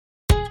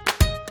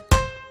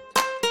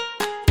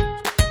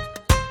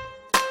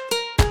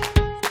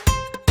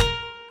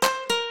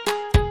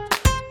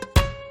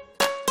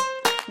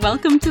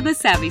Welcome to The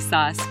Savvy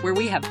Sauce, where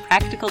we have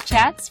practical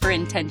chats for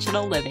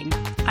intentional living.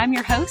 I'm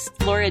your host,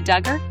 Laura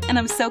Duggar, and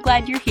I'm so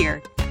glad you're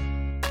here.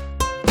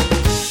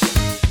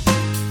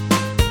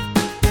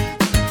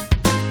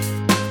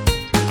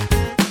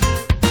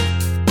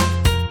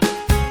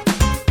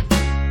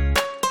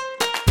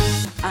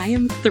 I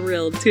am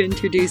thrilled to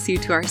introduce you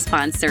to our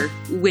sponsor,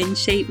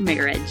 WinShape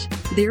Marriage.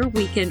 Their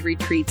weekend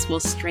retreats will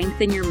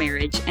strengthen your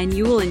marriage, and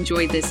you will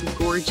enjoy this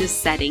gorgeous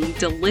setting,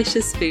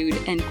 delicious food,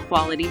 and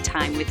quality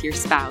time with your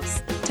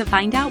spouse. To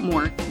find out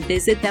more,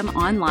 visit them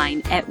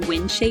online at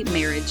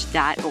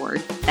winshapemarriage.org.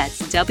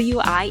 That's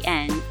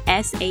WINSHAPE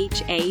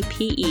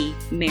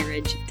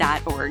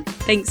marriage.org.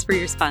 Thanks for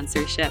your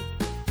sponsorship.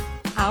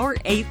 Our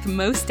 8th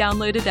most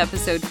downloaded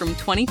episode from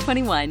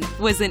 2021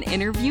 was an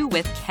interview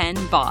with Ken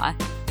Baugh.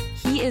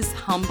 He is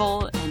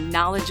humble and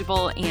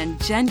knowledgeable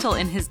and gentle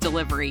in his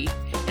delivery,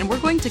 and we're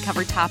going to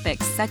cover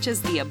topics such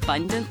as the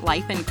abundant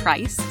life in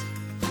Christ,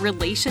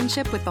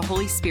 relationship with the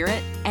Holy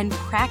Spirit, and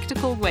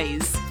practical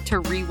ways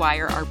to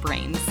rewire our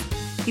brains.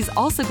 He's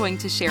also going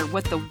to share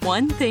what the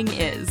one thing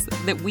is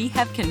that we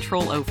have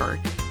control over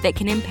that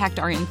can impact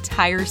our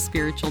entire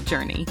spiritual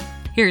journey.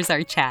 Here's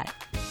our chat.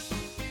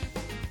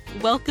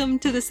 Welcome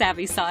to the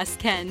Savvy Sauce,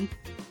 Ken.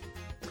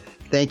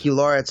 Thank you,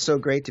 Laura. It's so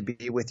great to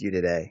be with you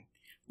today.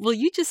 Will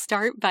you just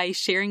start by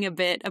sharing a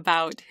bit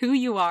about who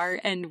you are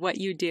and what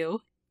you do?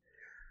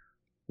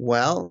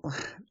 Well,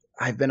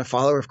 I've been a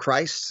follower of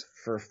Christ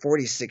for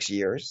 46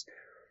 years,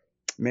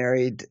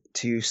 married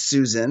to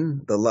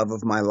Susan, the love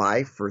of my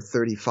life, for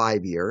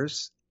 35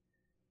 years.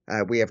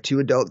 We have 2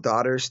 adult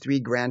daughters, 3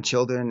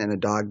 grandchildren, and a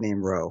dog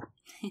named Ro.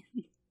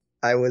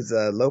 I was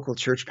a local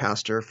church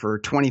pastor for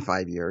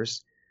 25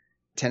 years.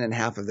 10 and a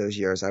half of those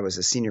years, I was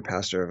a senior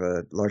pastor of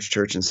a large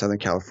church in Southern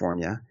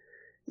California.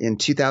 In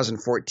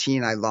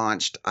 2014, I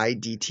launched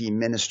IDT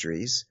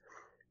Ministries,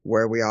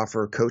 where we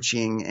offer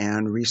coaching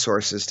and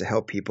resources to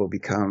help people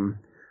become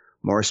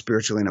more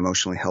spiritually and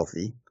emotionally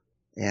healthy.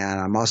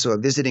 And I'm also a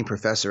visiting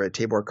professor at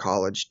Tabor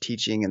College,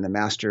 teaching in the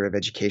Master of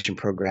Education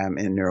program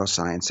in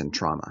neuroscience and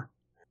trauma.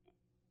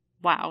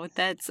 Wow,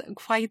 that's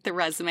quite the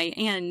resume.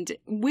 And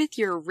with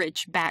your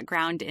rich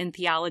background in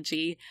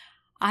theology,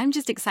 I'm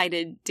just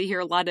excited to hear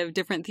a lot of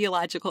different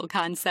theological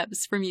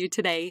concepts from you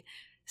today.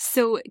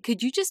 So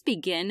could you just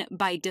begin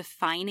by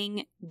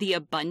defining the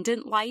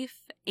abundant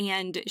life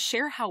and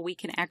share how we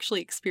can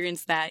actually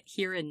experience that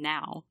here and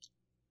now?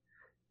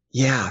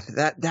 Yeah,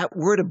 that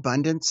word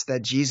abundance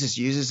that Jesus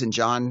uses in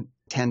John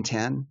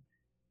 10:10,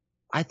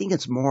 I think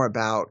it's more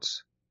about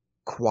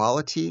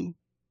quality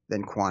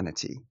than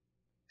quantity.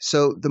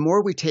 So the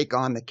more we take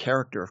on the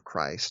character of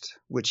Christ,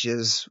 which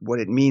is what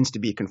it means to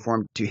be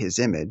conformed to his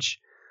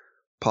image,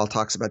 Paul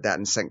talks about that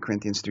in 2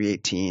 Corinthians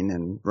 3:18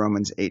 and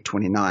Romans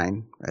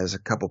 8:29 as a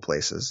couple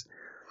places.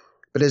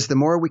 But as the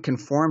more we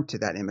conform to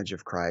that image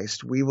of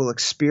Christ, we will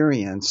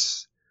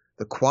experience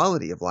the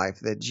quality of life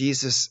that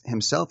Jesus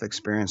himself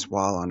experienced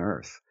while on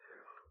earth.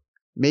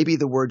 Maybe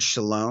the word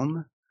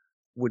shalom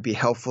would be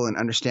helpful in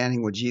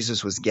understanding what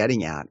Jesus was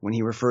getting at when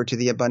he referred to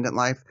the abundant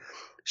life.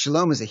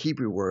 Shalom is a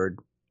Hebrew word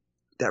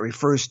that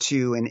refers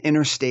to an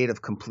inner state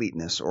of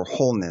completeness or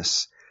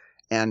wholeness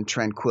and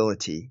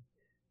tranquility.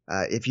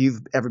 If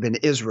you've ever been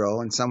to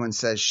Israel and someone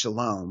says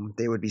shalom,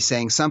 they would be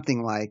saying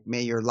something like,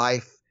 may your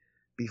life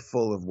be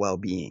full of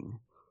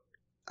well-being.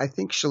 I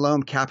think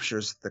shalom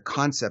captures the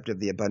concept of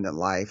the abundant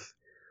life,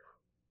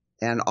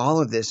 and all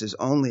of this is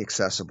only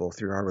accessible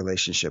through our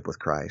relationship with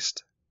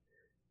Christ.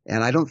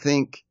 And I don't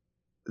think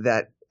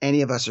that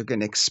any of us are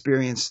going to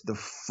experience the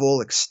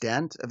full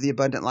extent of the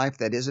abundant life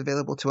that is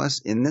available to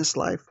us in this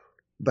life,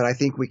 but I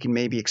think we can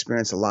maybe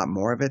experience a lot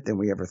more of it than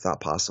we ever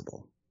thought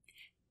possible.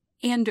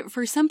 And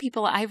for some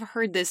people, I've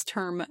heard this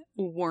term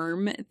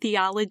worm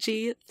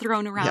theology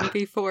thrown around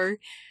before.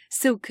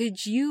 So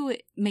could you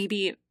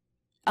maybe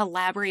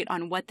elaborate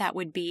on what that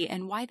would be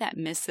and why that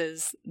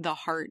misses the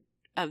heart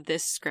of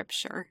this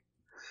scripture?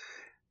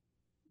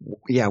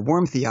 Yeah,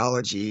 worm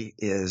theology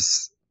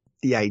is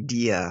the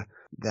idea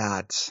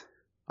that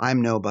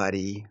I'm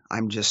nobody,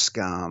 I'm just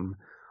scum,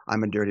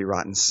 I'm a dirty,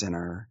 rotten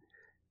sinner.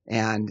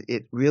 And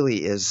it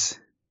really is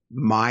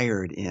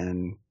mired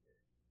in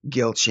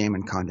guilt, shame,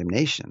 and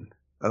condemnation,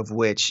 of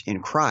which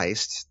in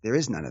Christ, there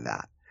is none of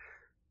that.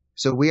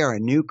 So we are a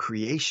new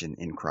creation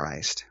in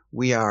Christ.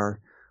 We are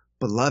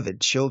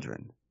beloved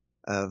children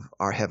of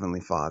our Heavenly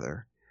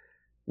Father.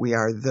 We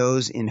are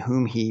those in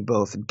whom he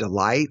both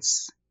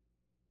delights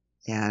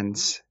and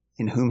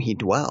in whom he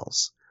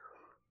dwells.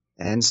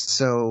 And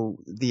so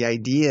the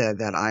idea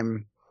that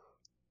I'm,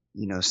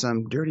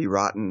 some dirty,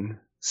 rotten,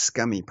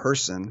 scummy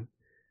person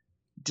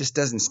just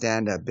doesn't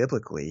stand up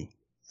biblically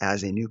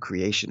as a new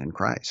creation in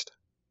Christ.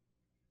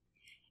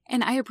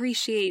 And I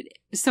appreciate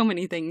so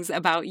many things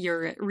about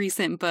your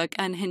recent book,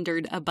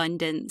 Unhindered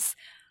Abundance.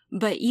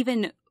 But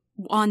even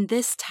on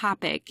this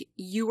topic,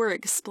 you were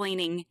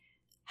explaining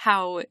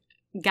how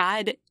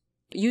God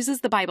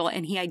uses the Bible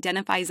and he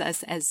identifies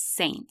us as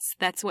saints.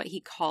 That's what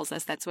he calls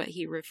us. That's what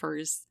he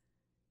refers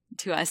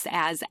to us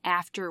as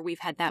after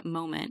we've had that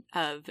moment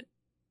of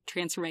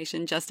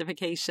transformation,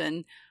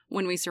 justification,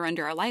 when we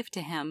surrender our life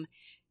to Him.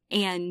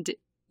 And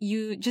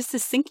you just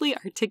succinctly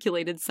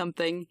articulated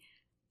something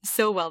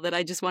so well that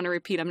I just want to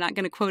repeat. I'm not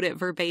going to quote it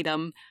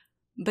verbatim,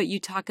 but you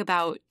talk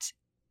about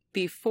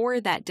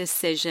before that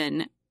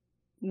decision,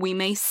 we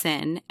may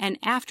sin, and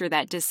after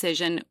that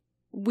decision,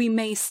 we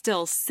may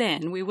still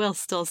sin. We will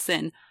still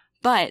sin.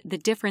 But the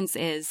difference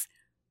is,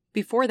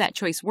 before that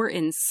choice, we're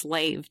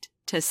enslaved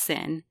to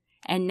sin.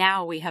 And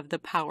now we have the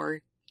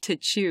power to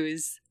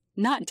choose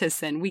not to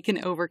sin. We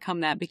can overcome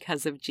that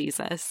because of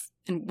Jesus.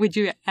 And would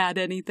you add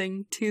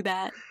anything to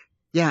that?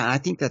 Yeah, and I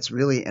think that's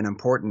really an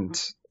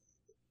important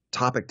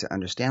topic to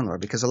understand, Laura,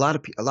 because a lot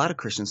of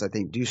Christians, I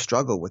think, do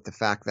struggle with the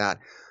fact that,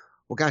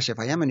 well, gosh, if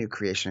I am a new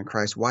creation in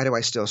Christ, why do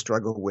I still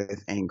struggle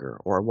with anger?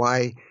 Or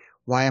why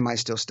am I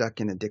still stuck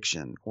in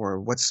addiction? Or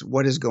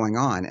what is going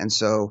on? And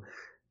so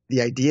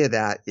the idea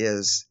that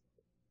is,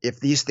 if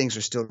these things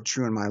are still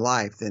true in my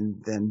life,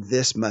 then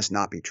this must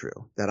not be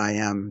true, that I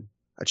am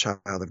a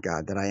child of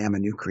God, that I am a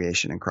new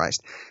creation in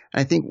Christ.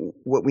 And I think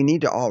what we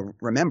need to all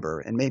remember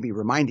and maybe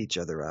remind each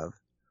other of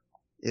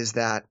is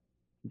that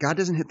God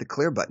doesn't hit the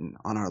clear button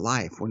on our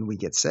life when we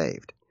get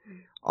saved.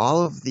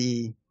 All of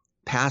the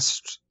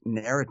past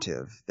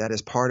narrative that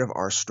is part of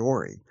our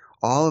story,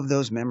 all of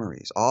those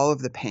memories, all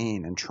of the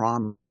pain and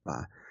trauma,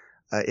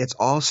 it's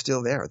all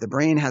still there. The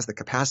brain has the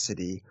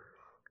capacity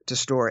to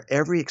store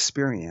every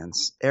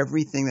experience,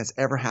 everything that's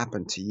ever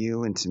happened to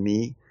you and to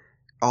me,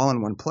 all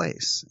in one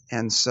place.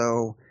 And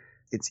so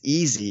it's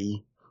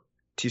easy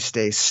to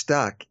stay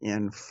stuck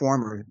in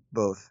former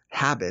both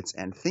habits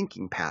and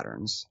thinking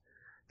patterns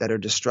that are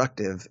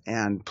destructive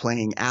and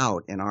playing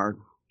out in our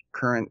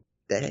current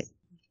day.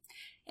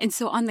 And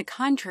so on the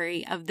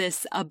contrary of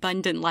this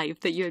abundant life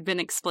that you had been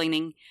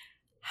explaining,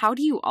 how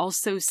do you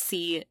also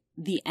see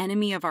the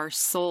enemy of our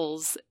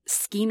souls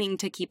scheming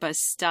to keep us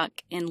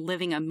stuck in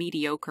living a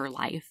mediocre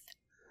life?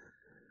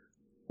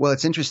 Well,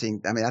 it's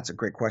interesting. I mean, that's a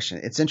great question.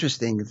 It's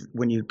interesting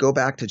when you go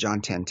back to John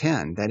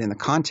 10:10, that in the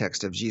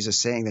context of Jesus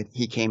saying that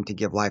He came to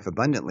give life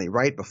abundantly,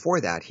 right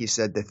before that, He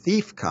said, the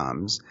thief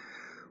comes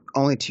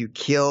only to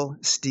kill,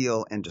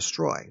 steal, and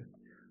destroy.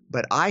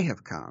 But I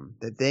have come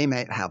that they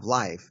may have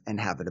life and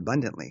have it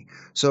abundantly.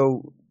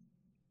 So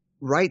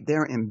right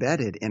there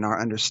embedded in our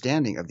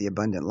understanding of the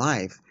abundant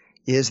life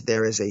is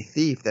there is a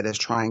thief that is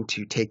trying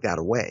to take that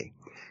away.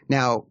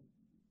 Now,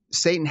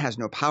 Satan has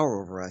no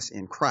power over us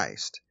in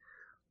Christ,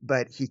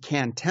 but he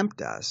can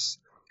tempt us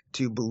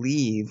to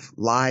believe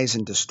lies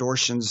and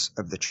distortions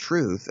of the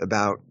truth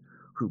about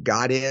who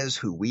God is,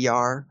 who we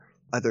are,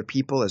 other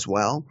people as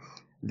well,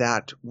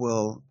 that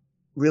will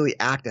really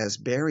act as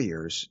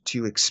barriers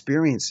to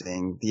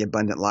experiencing the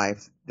abundant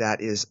life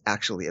that is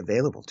actually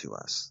available to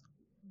us.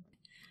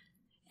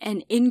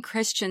 And in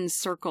Christian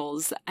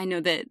circles, I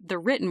know that the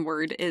written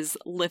word is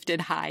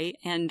lifted high,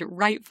 and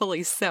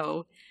rightfully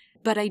so,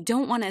 but I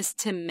don't want us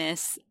to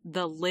miss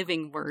the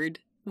living word.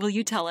 Will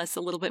you tell us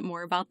a little bit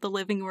more about the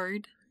living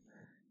word?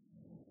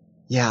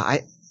 Yeah,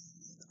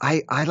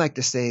 I like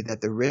to say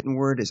that the written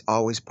word is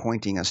always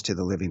pointing us to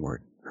the living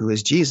word, who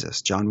is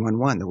Jesus. John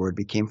 1:1, the word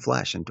became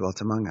flesh and dwelt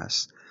among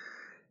us.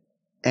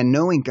 And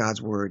knowing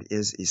God's word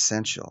is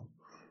essential,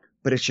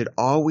 but it should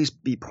always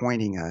be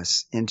pointing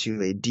us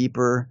into a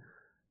deeper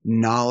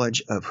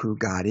knowledge of who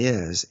God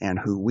is and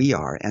who we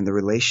are and the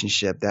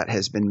relationship that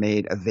has been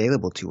made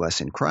available to us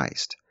in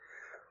Christ.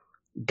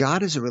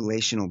 God is a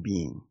relational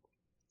being.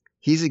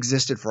 He's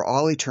existed for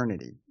all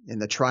eternity in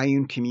the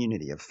triune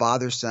community of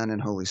Father, Son,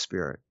 and Holy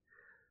Spirit.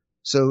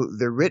 So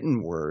the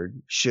written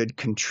word should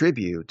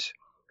contribute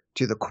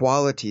to the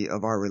quality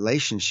of our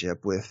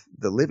relationship with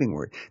the living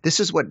word. This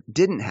is what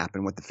didn't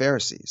happen with the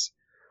Pharisees.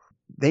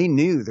 They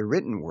knew the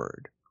written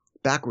word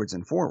backwards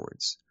and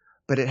forwards,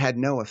 but it had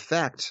no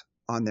effect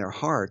on their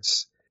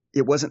hearts.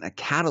 It wasn't a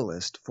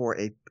catalyst for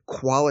a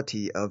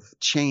quality of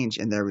change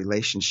in their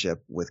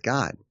relationship with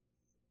God.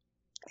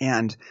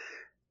 And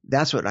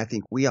that's what I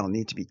think we all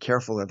need to be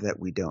careful of, that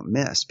we don't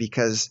miss,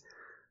 because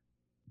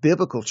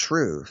biblical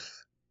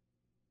truth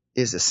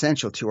is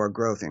essential to our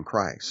growth in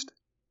Christ.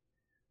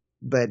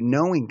 But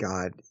knowing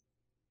God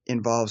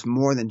involves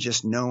more than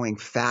just knowing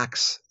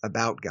facts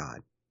about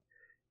God.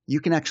 You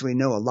can actually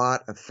know a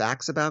lot of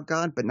facts about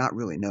God, but not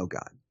really know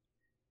God.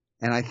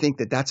 And I think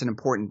that that's an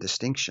important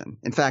distinction.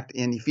 In fact,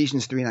 in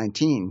Ephesians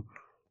 3:19,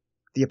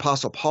 the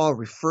Apostle Paul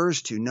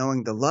refers to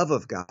knowing the love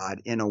of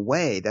God in a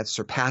way that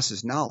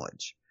surpasses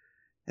knowledge.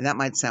 And that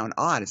might sound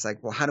odd. It's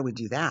like, well, how do we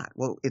do that?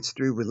 Well, it's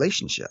through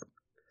relationship.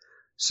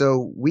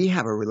 So we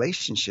have a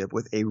relationship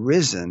with a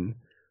risen,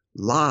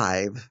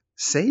 live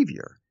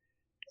Savior.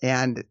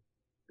 And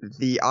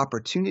the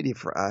opportunity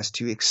for us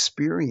to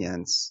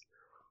experience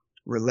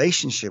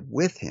relationship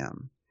with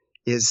Him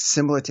is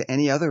similar to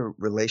any other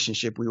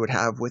relationship we would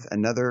have with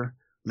another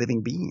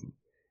living being.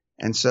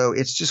 And so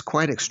it's just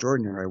quite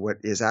extraordinary what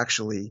is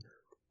actually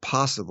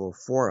possible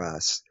for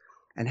us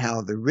and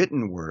how the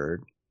written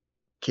word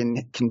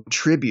can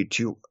contribute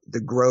to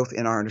the growth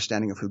in our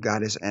understanding of who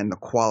God is and the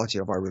quality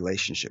of our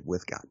relationship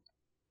with God.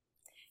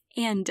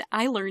 And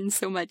I learned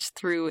so much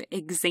through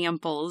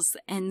examples.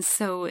 And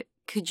so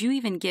Could you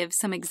even give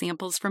some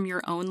examples from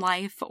your own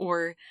life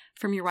or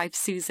from your wife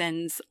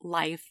Susan's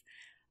life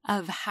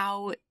of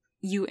how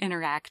you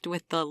interact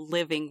with the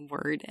living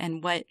word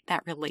and what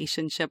that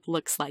relationship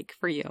looks like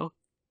for you?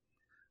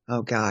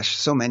 Oh gosh,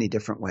 so many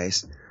different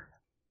ways.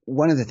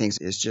 One of the things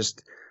is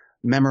just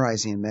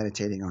memorizing and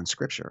meditating on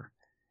scripture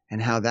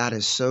and how that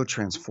is so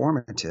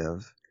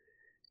transformative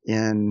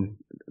in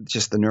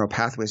just the neural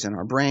pathways in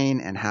our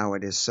brain and how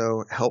it is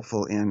so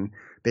helpful in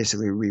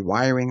basically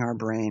rewiring our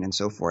brain and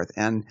so forth.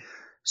 And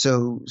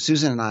so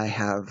Susan and I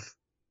have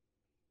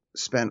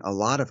spent a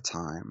lot of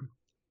time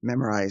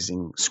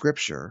memorizing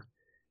scripture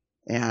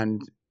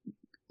and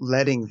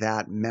letting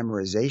that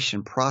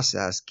memorization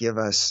process give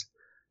us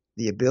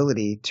the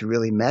ability to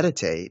really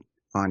meditate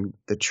on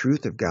the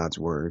truth of God's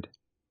word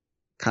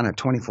kind of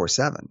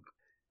 24/7.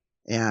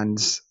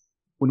 And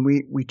when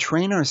we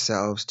train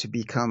ourselves to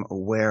become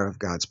aware of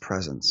God's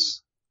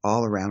presence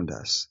all around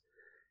us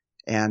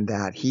and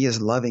that he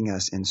is loving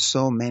us in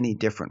so many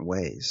different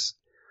ways,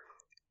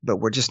 but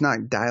we're just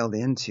not dialed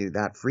into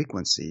that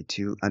frequency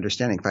to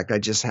understanding. In fact, I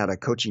just had a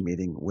coaching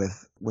meeting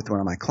with one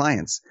of my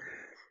clients,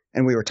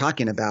 and we were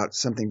talking about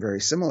something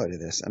very similar to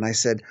this. And I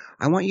said,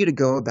 I want you to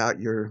go about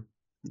your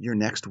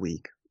next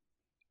week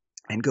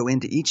and go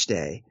into each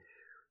day.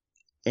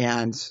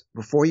 And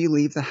before you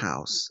leave the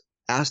house,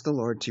 ask the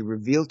Lord to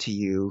reveal to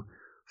you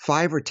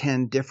 5 or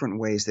 10 different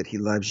ways that he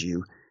loves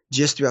you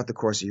just throughout the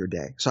course of your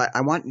day. So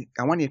I want you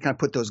to kind of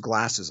put those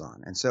glasses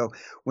on. And so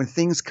when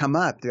things come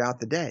up throughout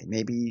the day,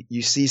 maybe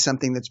you see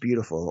something that's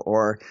beautiful,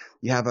 or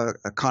you have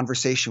a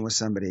conversation with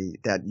somebody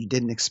that you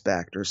didn't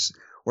expect,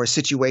 or a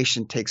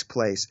situation takes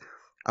place,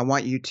 I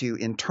want you to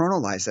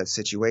internalize that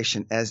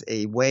situation as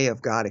a way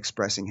of God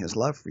expressing his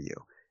love for you.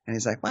 And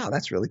he's like, wow,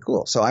 that's really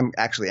cool. So I'm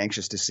actually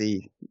anxious to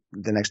see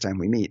the next time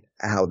we meet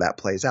how that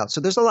plays out.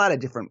 So there's a lot of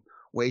different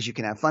ways you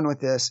can have fun with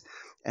this,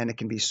 and it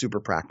can be super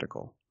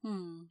practical.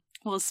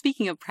 Well,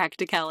 speaking of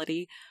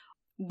practicality,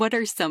 what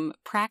are some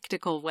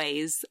practical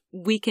ways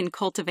we can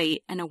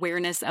cultivate an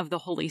awareness of the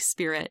Holy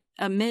Spirit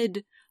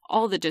amid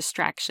all the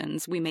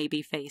distractions we may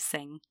be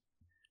facing?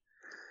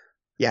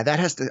 Yeah,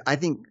 I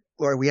think,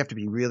 Laura, we have to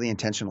be really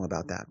intentional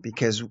about that,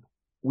 because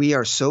we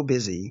are so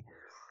busy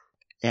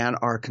and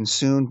are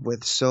consumed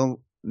with so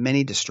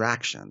many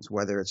distractions,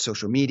 whether it's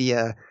social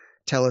media,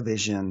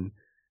 television,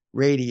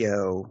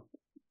 radio,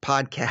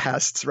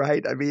 podcasts,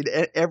 right? I mean,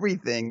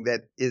 everything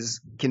that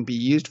can be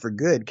used for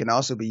good can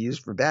also be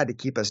used for bad to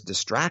keep us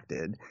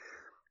distracted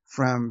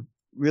from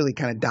really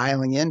kind of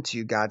dialing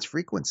into God's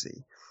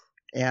frequency.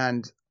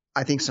 And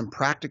I think some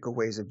practical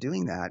ways of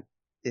doing that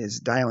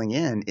is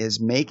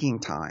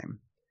making time,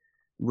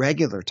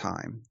 regular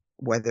time,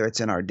 whether it's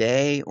in our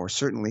day or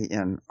certainly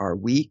in our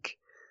week,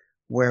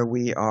 where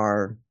we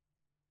are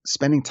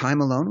spending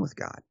time alone with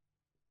God,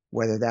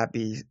 whether that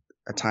be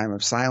a time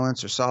of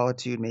silence or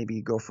solitude. Maybe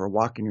you go for a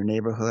walk in your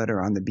neighborhood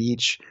or on the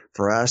beach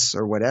for us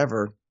or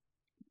whatever,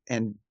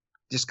 and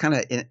just kind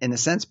of, in a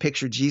sense,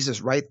 picture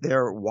Jesus right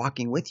there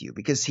walking with you,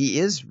 because he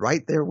is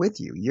right there with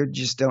you. You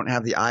just don't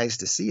have the eyes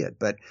to see it,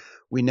 but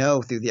we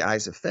know through the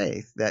eyes of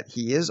faith that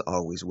he is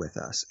always with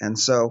us. And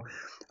so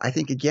I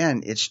think,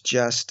 again, it's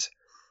just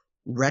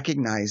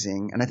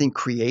recognizing, and I think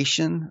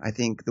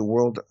the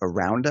world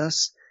around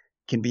us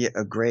can be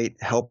a great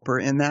helper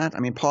in that. I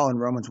mean, Paul in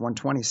Romans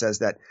 1:20 says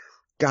that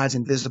God's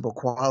invisible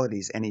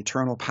qualities and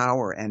eternal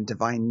power and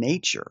divine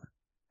nature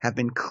have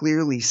been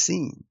clearly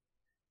seen,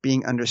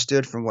 being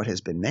understood from what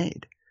has been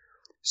made.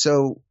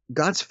 So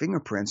God's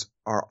fingerprints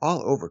are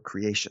all over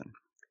creation.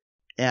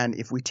 And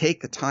if we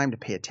take the time to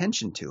pay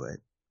attention to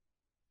it,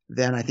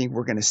 then I think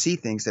we're going to see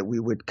things that we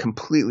would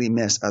completely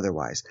miss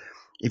otherwise.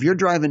 If you're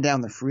driving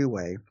down the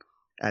freeway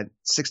at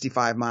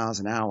 65 miles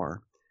an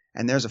hour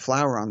and there's a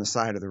flower on the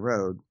side of the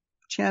road,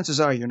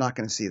 chances are you're not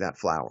going to see that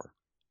flower.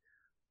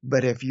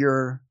 But if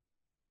you're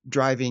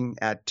driving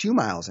at 2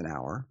 miles an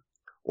hour,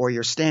 or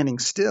you're standing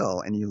still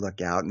and you look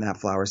out and that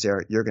flower's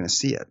there, you're going to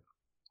see it.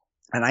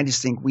 And I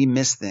just think we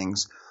miss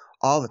things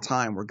all the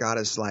time where God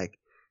is like,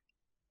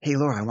 hey,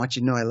 Laura, I want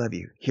you to know I love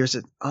you. Here's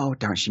it. Oh,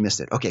 darn, she missed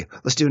it. Okay,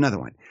 let's do another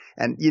one.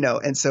 And,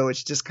 and so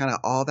it's just kind of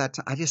all that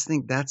time. I just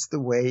think that's the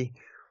way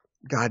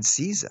God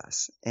sees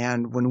us.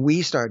 And when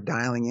we start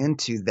dialing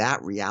into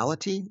that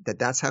reality,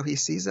 that's how he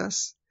sees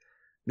us,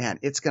 man,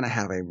 it's going to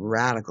have a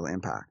radical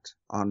impact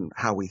on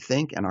how we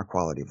think and our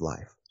quality of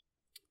life.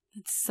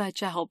 It's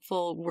such a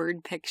helpful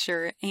word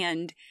picture.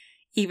 And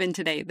even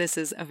today, this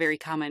is a very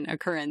common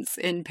occurrence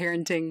in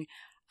parenting.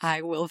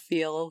 I will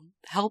feel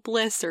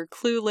helpless or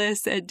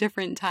clueless at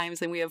different times.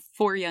 And we have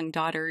 4 young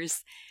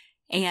daughters.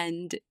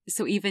 And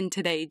so even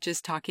today,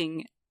 just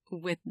talking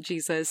with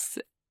Jesus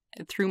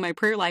through my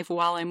prayer life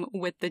while I'm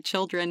with the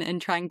children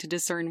and trying to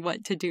discern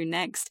what to do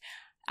next,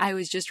 I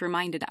was just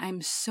reminded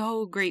I'm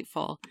so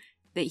grateful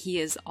that he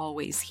is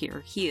always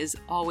here. He is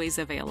always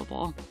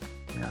available.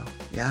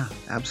 Yeah,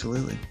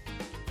 absolutely.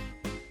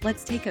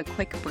 Let's take a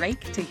quick break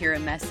to hear a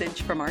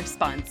message from our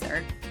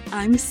sponsor.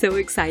 I'm so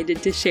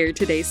excited to share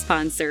today's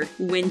sponsor,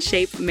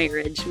 WinShape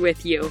Marriage,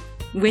 with you.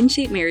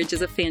 Wind-Shaped Marriage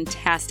is a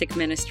fantastic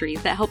ministry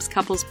that helps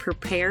couples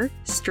prepare,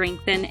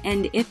 strengthen,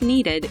 and if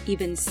needed,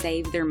 even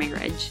save their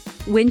marriage.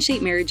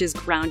 Wind-Shaped Marriage is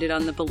grounded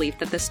on the belief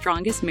that the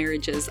strongest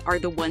marriages are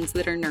the ones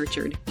that are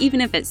nurtured,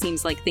 even if it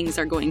seems like things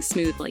are going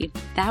smoothly.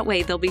 That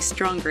way, they'll be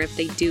stronger if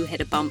they do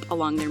hit a bump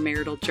along their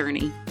marital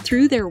journey.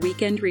 Through their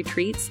weekend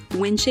retreats,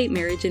 Wind-Shaped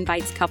Marriage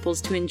invites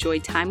couples to enjoy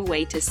time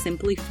away to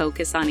simply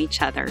focus on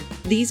each other.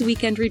 These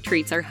weekend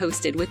retreats are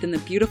hosted within the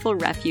beautiful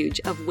refuge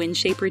of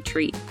Wind-Shaped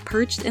Retreat,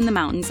 perched in the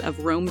mountains of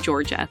Rome,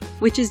 Georgia,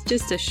 which is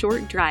just a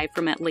short drive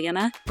from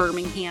Atlanta,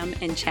 Birmingham,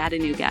 and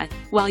Chattanooga.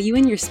 While you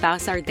and your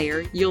spouse are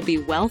there, you'll be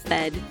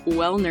well-fed,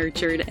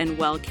 well-nurtured, and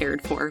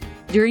well-cared for.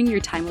 During your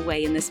time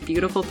away in this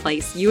beautiful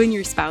place, you and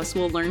your spouse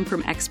will learn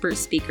from expert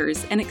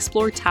speakers and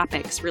explore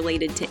topics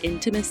related to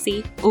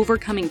intimacy,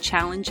 overcoming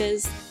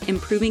challenges,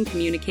 improving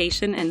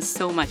communication, and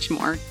so much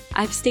more.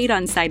 I've stayed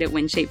on site at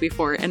Wind-Shaped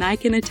before, and I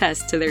can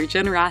attest to their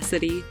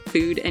generosity,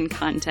 food, and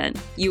content.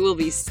 You will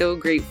be so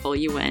grateful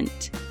you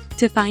went.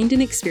 To find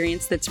an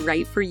experience that's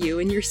right for you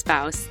and your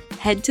spouse,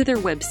 head to their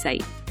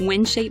website,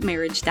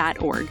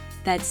 windshapedmarriage.org.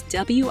 That's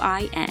WINSHAPE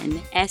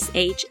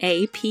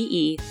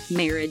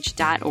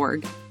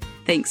marriage.org.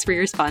 Thanks for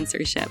your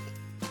sponsorship.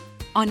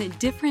 On a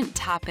different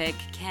topic,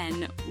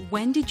 Ken,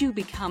 when did you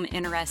become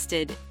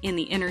interested in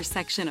the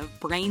intersection of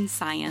brain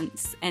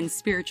science and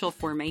spiritual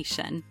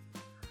formation?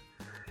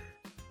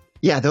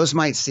 Yeah, those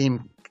might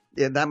seem,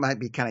 that might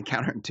be kind of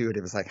counterintuitive.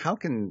 It's like, how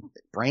can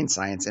brain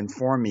science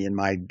inform me in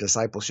my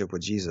discipleship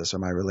with Jesus or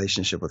my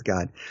relationship with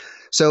God?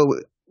 So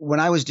when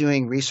I was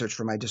doing research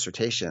for my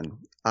dissertation,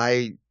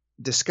 I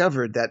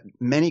discovered that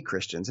many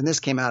Christians, and this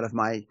came out of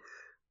my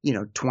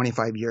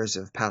 25 years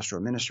of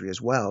pastoral ministry as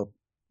well,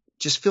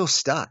 just feel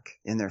stuck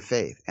in their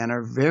faith and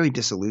are very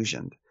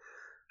disillusioned.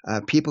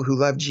 People who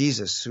love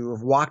Jesus, who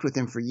have walked with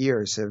him for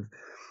years, have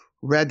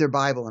read their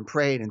Bible and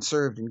prayed and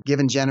served and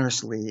given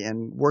generously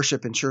and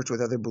worship in church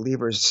with other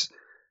believers,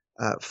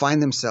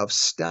 find themselves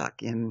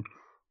stuck in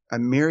a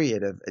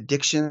myriad of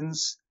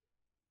addictions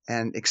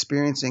and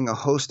experiencing a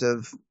host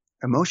of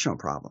emotional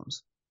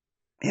problems.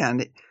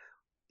 And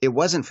it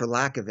wasn't for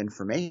lack of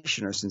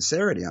information or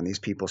sincerity on these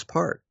people's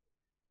part.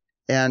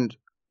 And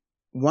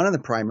one of the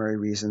primary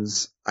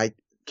reasons I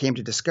came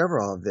to discover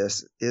all of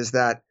this is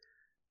that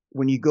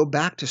when you go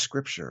back to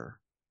Scripture,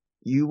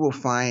 you will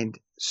find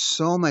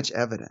so much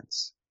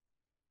evidence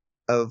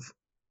of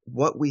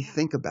what we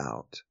think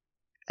about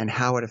and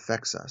how it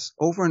affects us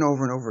over and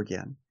over and over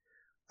again.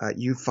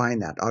 You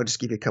find that. I'll just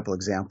give you a couple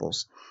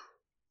examples.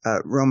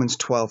 Romans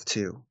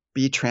 12:2,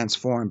 be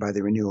transformed by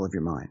the renewal of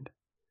your mind.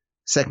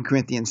 2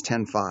 Corinthians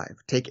 10:5,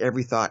 take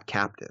every thought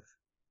captive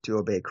to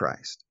obey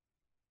Christ.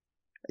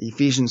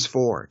 Ephesians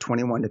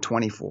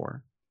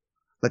 4:21-24,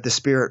 let the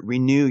Spirit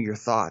renew your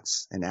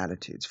thoughts and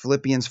attitudes.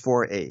 Philippians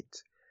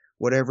 4:8,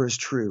 whatever is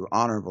true,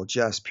 honorable,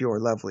 just, pure,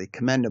 lovely,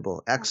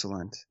 commendable,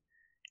 excellent,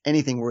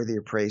 anything worthy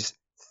of praise,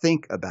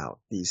 think about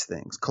these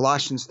things.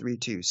 Colossians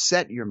 3:2,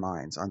 set your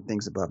minds on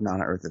things above, not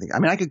on earthly things. I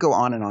mean, I could go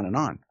on and on and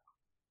on.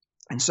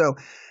 And so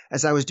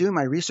as I was doing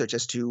my research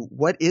as to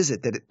what is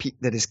it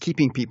that is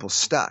keeping people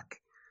stuck,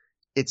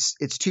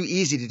 it's too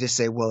easy to just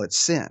say, well, it's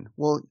sin.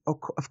 Well,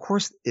 of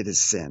course it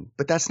is sin,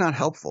 but that's not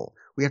helpful.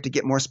 We have to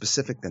get more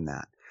specific than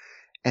that.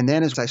 And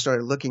then as I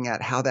started looking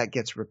at how that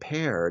gets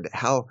repaired,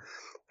 how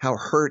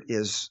hurt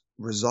is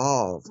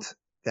resolved,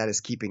 that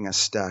is keeping us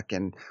stuck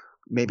and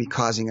maybe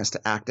causing us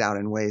to act out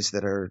in ways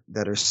that are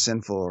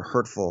sinful or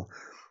hurtful,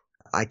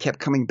 I kept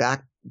coming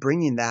back,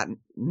 bringing that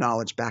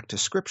knowledge back to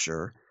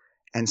Scripture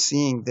and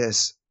seeing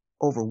this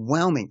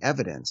overwhelming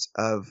evidence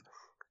of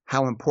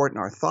how important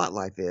our thought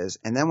life is.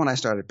 And then when I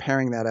started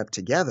pairing that up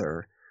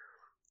together,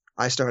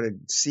 I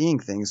started seeing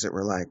things that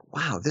were like,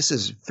 wow, this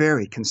is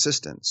very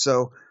consistent.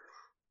 So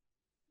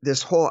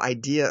this whole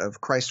idea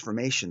of Christ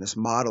formation, this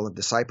model of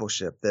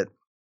discipleship that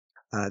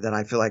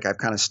I feel like I've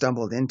kind of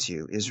stumbled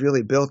into, is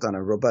really built on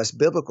a robust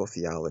biblical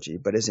theology,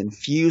 but is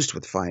infused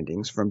with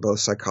findings from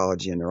both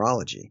psychology and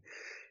neurology.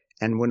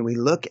 And when we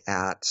look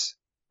at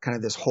kind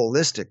of this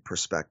holistic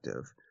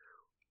perspective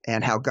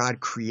and how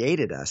God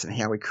created us and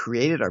how he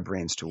created our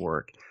brains to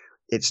work,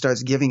 it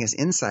starts giving us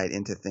insight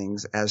into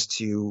things as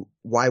to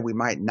why we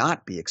might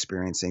not be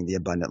experiencing the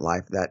abundant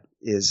life that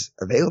is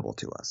available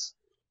to us.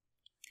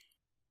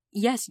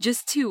 Yes,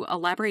 just to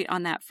elaborate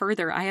on that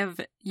further, I have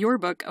your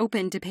book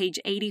open to page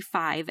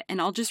 85, and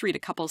I'll just read a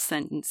couple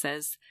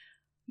sentences.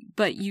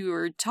 But you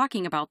are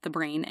talking about the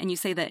brain, and you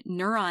say that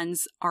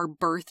neurons are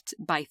birthed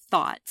by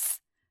thoughts.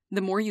 The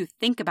more you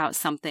think about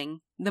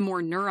something, the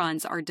more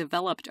neurons are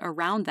developed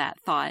around that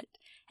thought,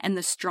 and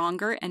the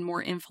stronger and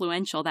more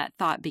influential that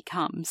thought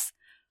becomes.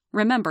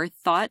 Remember,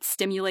 thoughts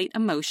stimulate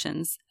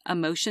emotions,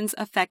 emotions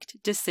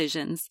affect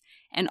decisions,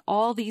 and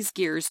all these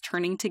gears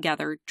turning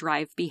together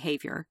drive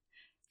behavior.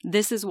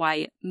 This is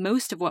why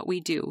most of what we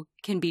do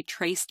can be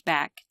traced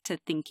back to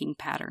thinking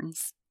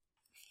patterns.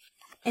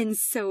 And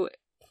so,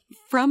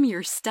 from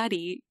your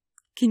study,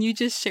 can you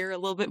just share a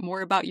little bit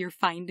more about your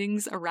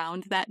findings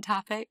around that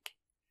topic?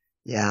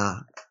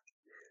 Yeah.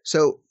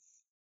 So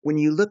when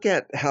you look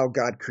at how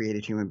God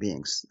created human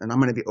beings, and I'm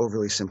going to be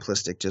overly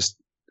simplistic just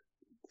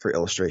for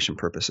illustration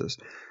purposes,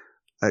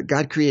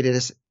 God created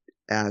us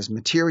as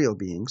material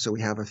beings, so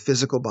we have a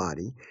physical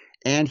body,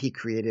 and he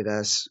created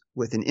us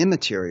with an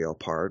immaterial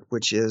part,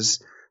 which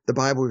is the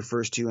Bible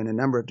refers to in a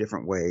number of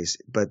different ways,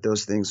 but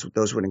those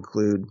would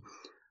include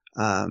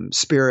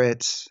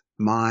spirit,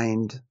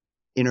 mind,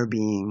 inner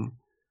being,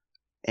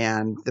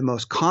 and the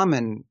most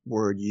common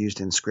word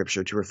used in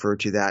Scripture to refer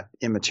to that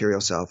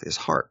immaterial self is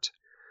heart.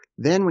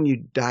 Then when you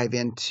dive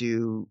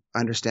into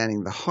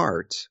understanding the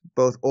heart,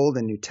 both Old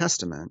and New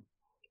Testament,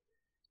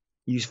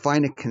 you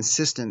find a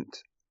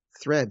consistent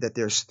thread that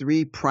there's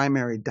three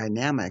primary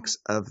dynamics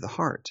of the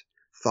heart: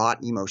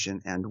 thought,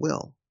 emotion, and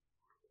will.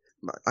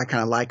 I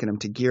kind of liken them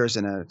to gears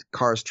in a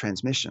car's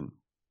transmission.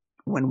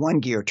 When one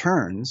gear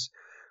turns,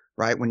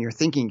 right, when your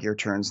thinking gear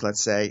turns,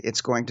 let's say,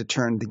 it's going to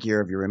turn the gear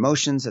of your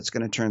emotions, that's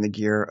going to turn the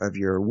gear of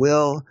your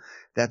will,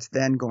 that's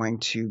then going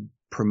to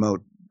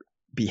promote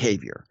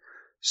behavior.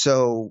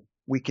 So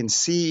we can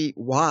see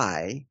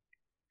why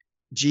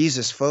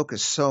Jesus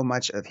focused so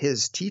much of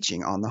his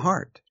teaching on the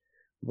heart.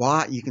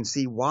 Why you can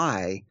see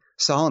why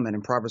Solomon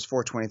in Proverbs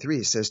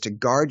 4:23 says to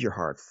guard your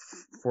heart,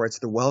 for it's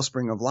the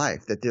wellspring of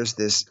life. That there's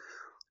this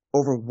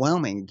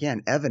overwhelming,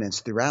 again, evidence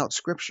throughout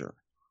Scripture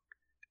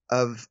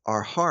of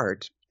our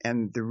heart,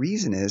 and the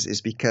reason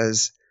is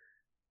because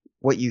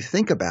what you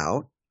think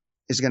about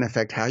is going to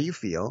affect how you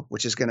feel,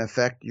 which is going to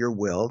affect your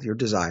will, your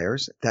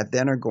desires, that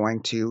then are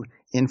going to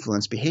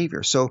influence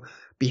behavior. So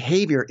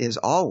behavior is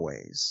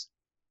always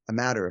a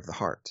matter of the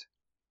heart.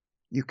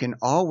 You can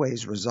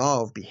always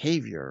resolve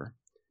behavior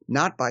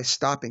not by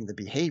stopping the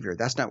behavior.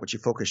 That's not what you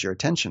focus your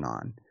attention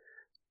on.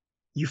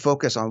 You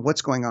focus on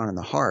what's going on in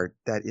the heart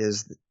that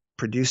is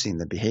producing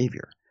the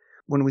behavior.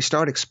 When we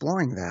start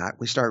exploring that,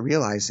 we start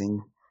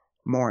realizing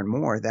more and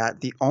more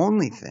that the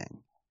only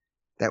thing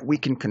that we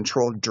can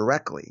control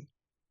directly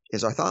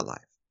is our thought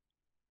life.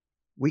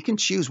 We can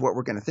choose what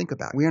we're going to think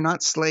about. We are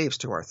not slaves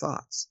to our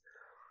thoughts.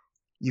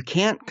 You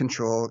can't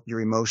control your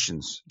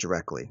emotions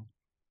directly,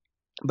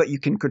 but you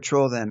can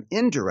control them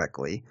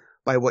indirectly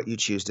by what you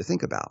choose to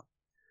think about.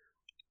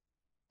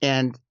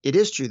 And it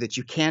is true that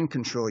you can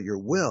control your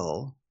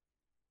will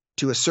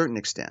to a certain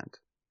extent.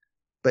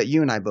 But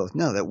you and I both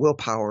know that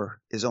willpower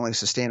is only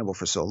sustainable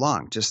for so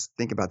long. Just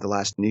think about the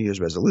last New Year's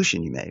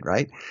resolution you made,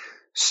 right?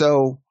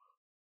 So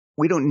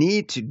we don't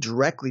need to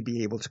directly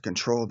be able to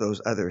control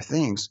those other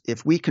things.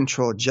 If we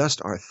control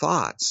just our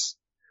thoughts,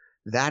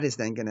 that is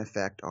then going to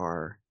affect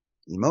our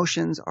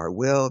emotions, our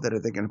will, that are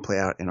then going to play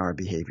out in our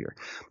behavior.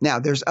 Now,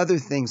 there's other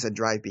things that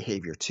drive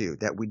behavior too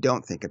that we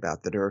don't think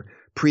about, that are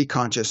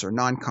pre-conscious or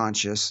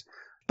non-conscious,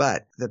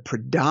 but the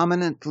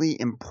predominantly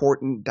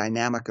important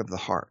dynamic of the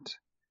heart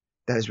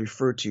that is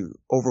referred to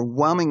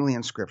overwhelmingly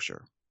in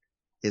Scripture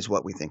is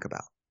what we think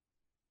about.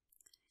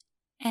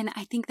 And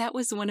I think that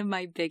was one of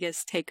my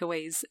biggest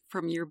takeaways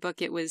from your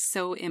book. It was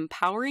so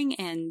empowering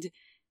and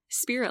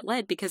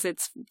spirit-led because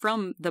it's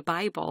from the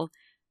Bible,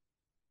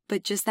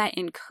 but just that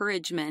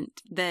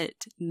encouragement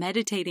that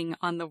meditating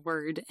on the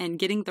Word and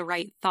getting the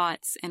right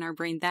thoughts in our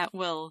brain, that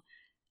will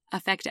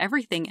affect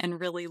everything and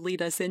really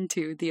lead us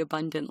into the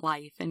abundant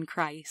life in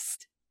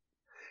Christ.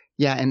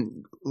 Yeah,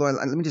 and Laura,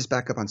 let me just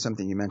back up on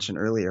something you mentioned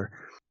earlier.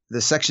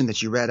 The section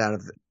that you read out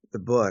of the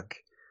book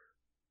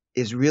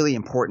is really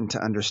important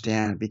to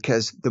understand,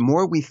 because the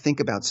more we think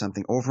about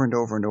something over and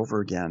over and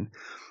over again,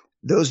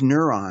 those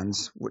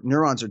neurons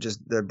are just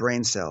the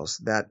brain cells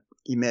that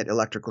emit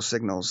electrical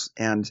signals.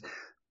 And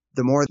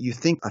the more you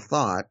think a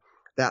thought,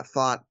 that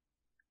thought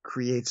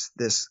creates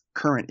this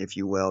current, if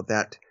you will,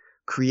 that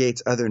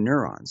creates other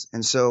neurons.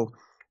 And so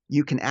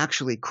you can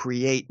actually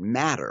create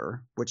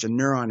matter, which a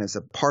neuron is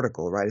a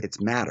particle, right?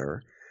 It's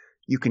matter.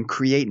 You can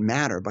create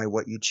matter by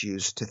what you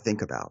choose to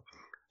think about.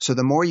 So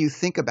the more you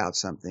think about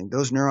something,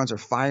 those neurons are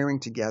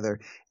firing together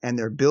and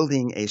they're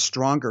building a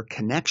stronger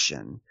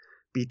connection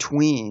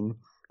between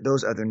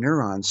those other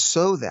neurons,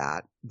 so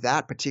that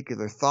that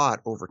particular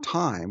thought over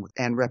time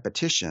and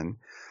repetition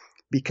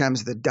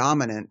becomes the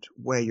dominant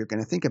way you're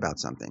going to think about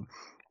something.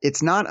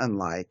 It's not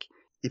unlike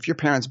if your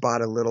parents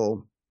bought a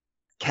little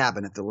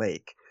cabin at the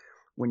lake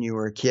when you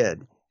were a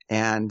kid,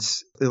 and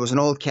it was an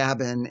old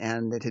cabin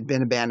and it had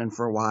been abandoned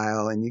for a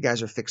while and you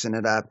guys are fixing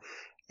it up,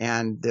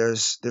 and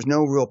there's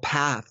no real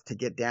path to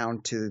get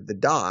down to the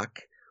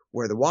dock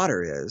where the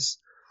water is.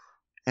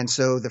 And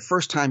so the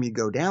first time you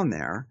go down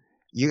there,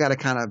 you got to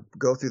kind of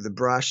go through the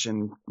brush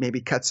and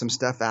maybe cut some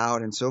stuff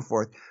out and so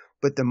forth.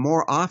 But the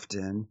more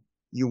often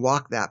you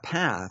walk that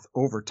path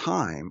over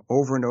time,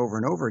 over and over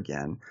and over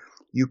again,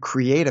 you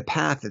create a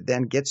path that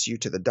then gets you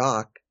to the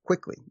dock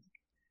quickly.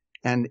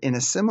 And in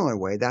a similar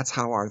way, that's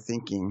how our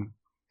thinking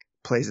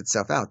plays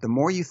itself out. The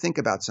more you think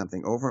about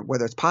something over,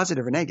 whether it's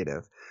positive or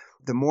negative,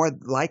 the more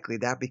likely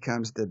that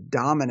becomes the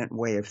dominant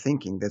way of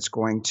thinking that's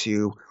going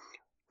to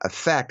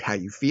affect how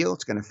you feel.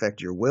 It's going to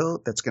affect your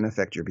will. That's going to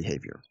affect your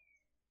behavior.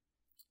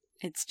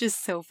 It's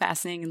just so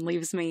fascinating and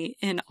leaves me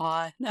in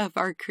awe of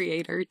our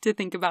Creator to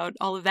think about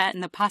all of that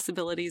and the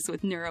possibilities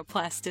with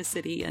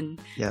neuroplasticity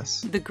and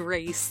yes, the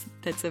grace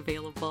that's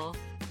available.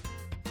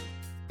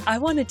 I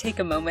want to take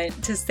a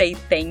moment to say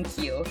thank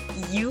you.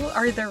 You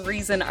are the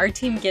reason our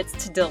team gets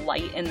to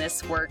delight in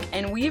this work,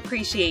 and we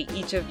appreciate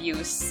each of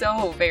you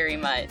so very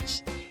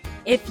much.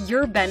 If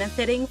you're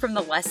benefiting from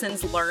the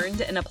lessons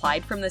learned and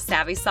applied from the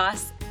Savvy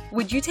Sauce,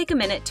 would you take a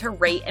minute to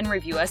rate and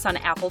review us on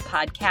Apple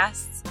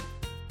Podcasts?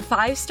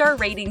 5-star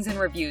ratings and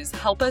reviews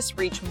help us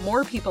reach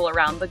more people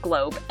around the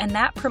globe, and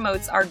that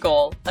promotes our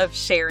goal of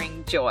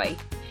sharing joy.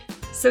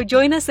 So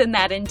join us in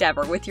that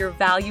endeavor with your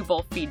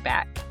valuable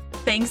feedback.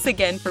 Thanks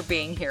again for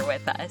being here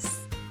with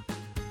us.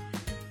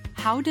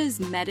 How does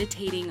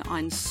meditating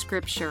on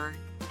Scripture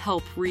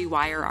help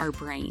rewire our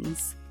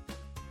brains?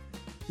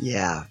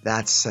 Yeah,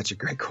 that's such a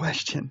great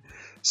question.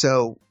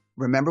 So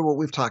remember what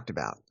we've talked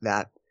about,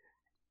 that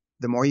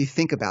the more you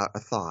think about a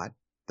thought,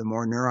 the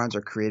more neurons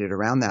are created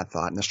around that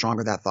thought and the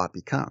stronger that thought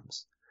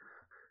becomes.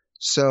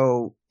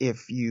 So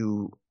if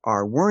you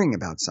are worrying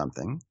about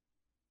something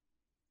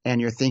and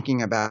you're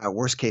thinking about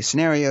worst case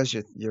scenarios,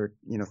 you're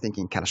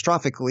thinking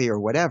catastrophically or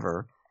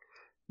whatever,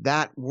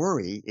 that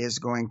worry is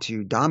going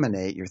to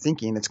dominate your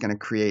thinking. It's going to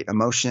create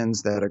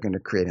emotions that are going to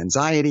create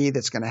anxiety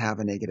that's going to have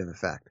a negative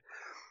effect.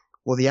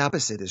 Well, the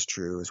opposite is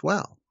true as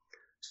well.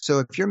 So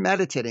if you're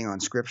meditating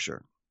on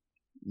Scripture,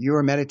 you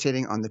are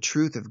meditating on the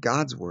truth of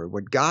God's word,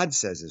 what God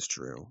says is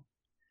true,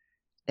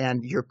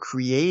 and you're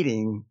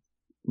creating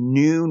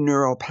new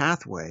neural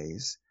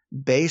pathways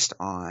based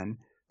on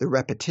the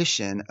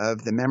repetition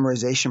of the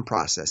memorization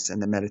process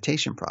and the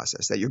meditation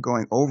process, that you're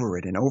going over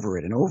it and over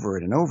it and over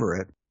it and over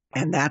it.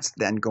 And that's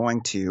then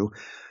going to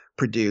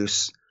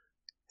produce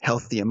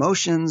healthy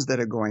emotions that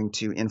are going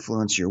to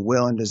influence your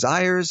will and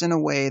desires in a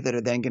way that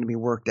are then going to be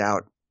worked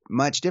out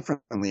much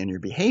differently in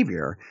your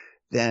behavior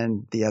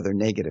than the other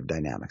negative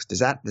dynamics. Does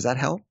that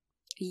help?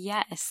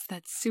 Yes,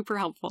 that's super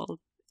helpful.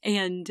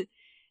 And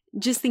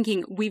just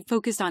thinking, we've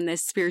focused on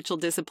this spiritual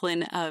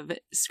discipline of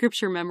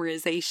Scripture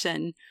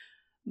memorization,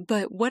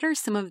 but what are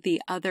some of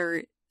the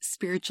other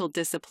spiritual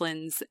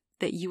disciplines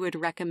that you would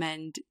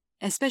recommend,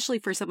 especially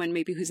for someone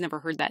maybe who's never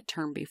heard that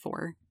term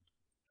before?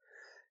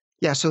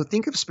 Yeah, so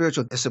think of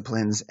spiritual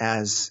disciplines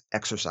as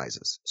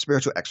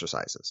spiritual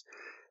exercises.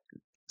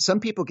 Some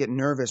people get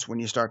nervous when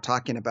you start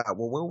talking about,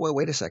 well,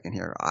 wait a second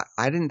here.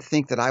 I didn't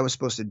think that I was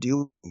supposed to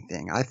do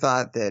anything. I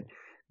thought that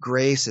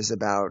grace is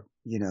about,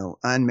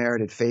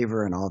 unmerited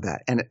favor and all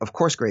that. And of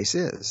course, grace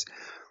is.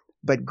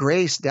 But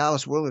grace,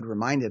 Dallas Willard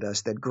reminded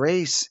us that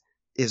grace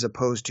is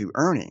opposed to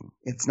earning.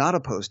 It's not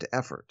opposed to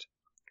effort.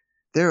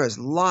 There is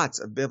lots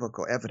of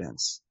biblical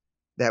evidence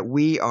that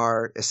we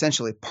are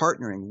essentially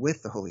partnering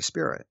with the Holy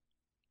Spirit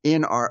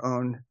in our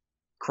own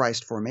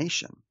Christ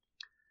formation.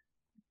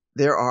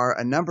 There are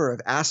a number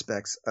of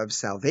aspects of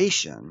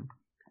salvation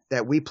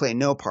that we play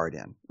no part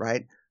in,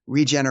 right?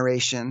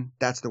 Regeneration,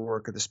 that's the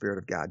work of the Spirit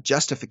of God.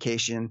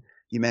 Justification,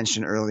 you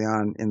mentioned early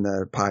on in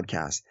the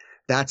podcast,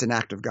 that's an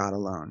act of God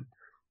alone.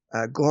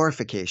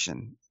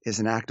 Glorification is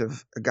an act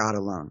of God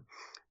alone.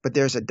 But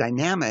there's a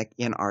dynamic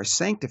in our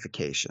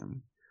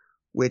sanctification,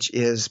 which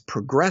is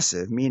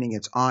progressive, meaning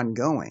it's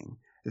ongoing.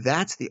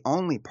 That's the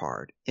only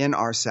part in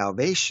our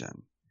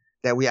salvation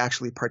that we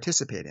actually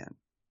participate in.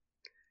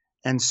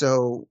 And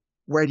so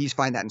where do you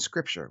find that in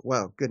Scripture?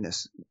 Well,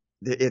 goodness,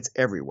 it's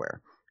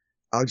everywhere.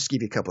 I'll just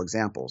give you a couple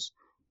examples.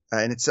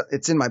 And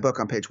it's in my book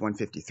on page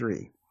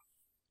 153.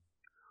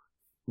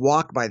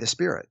 Walk by the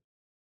Spirit.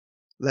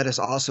 Let us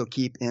also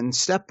keep in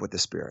step with the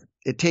Spirit.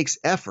 It takes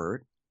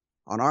effort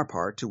on our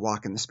part to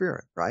walk in the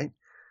Spirit, right?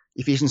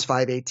 Ephesians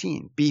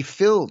 5:18, be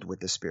filled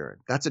with the Spirit.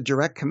 That's a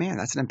direct command.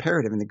 That's an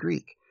imperative in the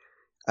Greek.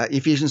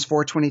 Ephesians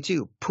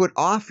 4:22, put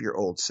off your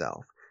old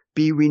self.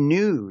 Be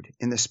renewed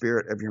in the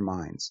spirit of your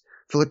minds.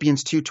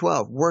 Philippians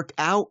 2:12, work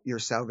out your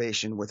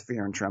salvation with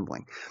fear and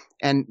trembling.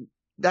 And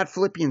that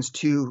Philippians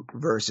 2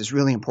 verse is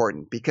really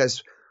important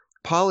because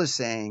Paul is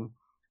saying,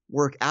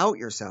 work out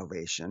your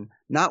salvation,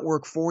 not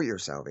work for your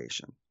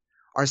salvation.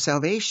 Our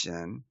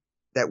salvation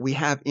that we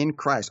have in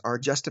Christ, our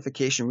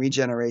justification,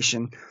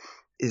 regeneration,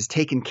 is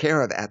taken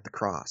care of at the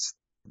cross.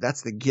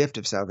 That's the gift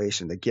of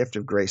salvation, the gift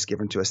of grace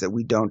given to us that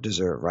we don't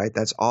deserve, right?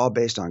 That's all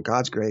based on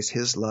God's grace,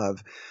 His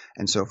love,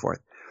 and so forth.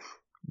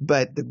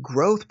 But the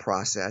growth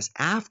process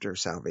after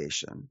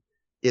salvation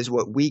is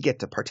what we get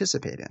to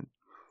participate in.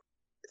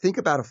 Think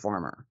about a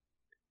farmer.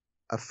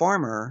 A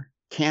farmer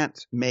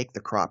can't make the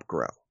crop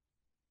grow,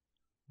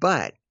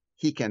 but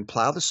he can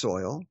plow the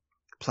soil,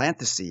 plant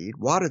the seed,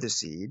 water the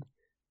seed,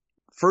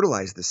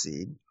 fertilize the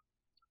seed.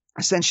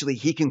 Essentially,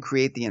 he can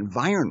create the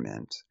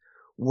environment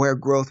where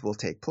growth will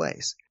take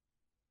place.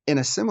 In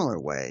a similar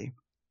way,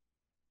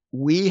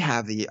 we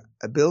have the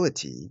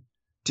ability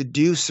to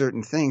do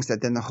certain things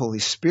that then the Holy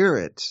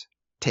Spirit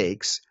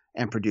takes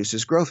and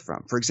produces growth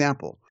from. For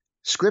example,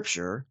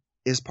 Scripture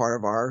is part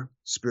of our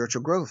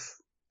spiritual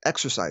growth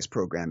exercise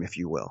program, if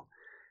you will.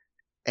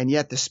 And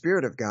yet the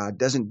Spirit of God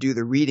doesn't do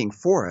the reading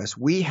for us.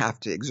 We have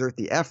to exert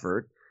the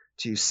effort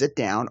to sit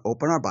down,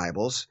 open our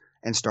Bibles,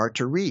 and start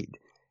to read.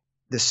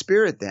 The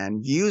Spirit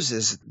then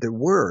uses the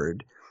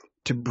Word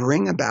to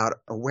bring about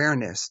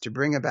awareness, to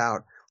bring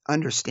about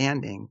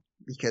understanding,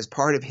 because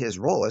part of His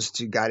role is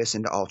to guide us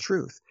into all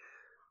truth.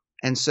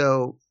 And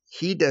so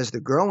he does the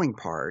growing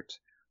part,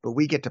 but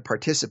we get to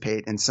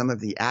participate in some of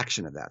the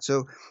action of that.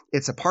 So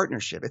it's a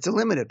partnership. It's a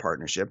limited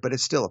partnership, but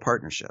it's still a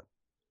partnership.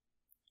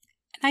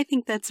 And I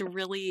think that's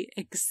really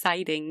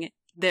exciting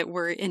that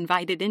we're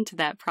invited into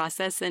that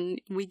process and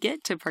we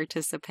get to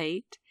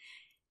participate.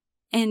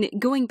 And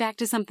going back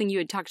to something you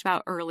had talked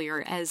about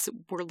earlier, as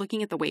we're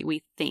looking at the way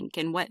we think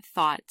and what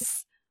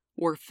thoughts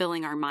we're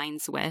filling our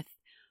minds with,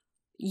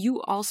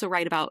 you also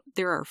write about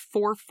there are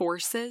 4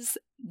 forces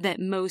that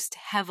most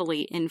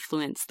heavily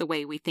influence the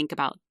way we think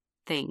about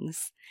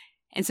things.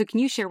 And so can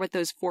you share what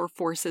those 4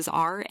 forces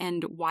are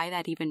and why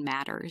that even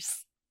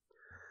matters?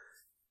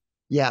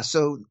 Yeah.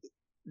 So,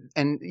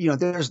 and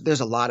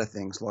there's a lot of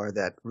things, Laura,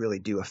 that really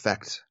do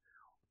affect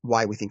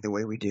why we think the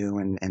way we do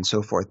and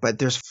so forth. But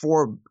there's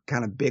 4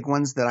 kind of big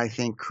ones that I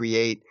think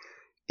create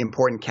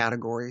important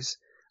categories.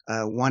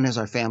 One is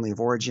our family of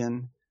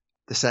origin.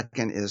 The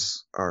second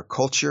is our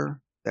culture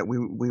that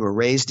we were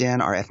raised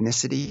in, our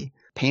ethnicity.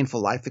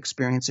 Painful life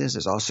experiences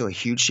is also a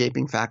huge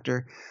shaping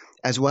factor,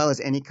 as well as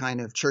any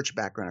kind of church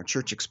background or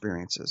church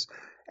experiences.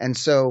 And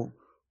so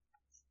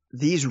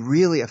these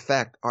really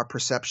affect our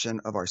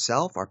perception of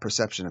ourselves, our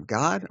perception of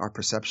God, our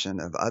perception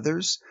of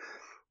others.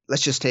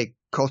 Let's just take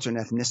culture and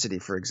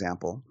ethnicity, for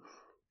example.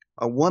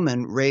 A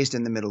woman raised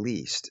in the Middle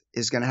East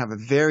is going to have a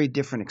very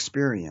different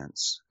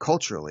experience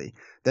culturally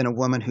than a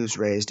woman who's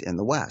raised in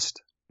the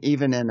West.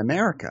 Even in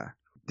America,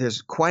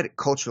 there's quite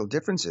cultural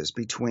differences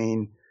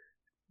between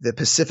the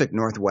Pacific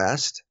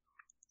Northwest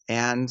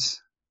and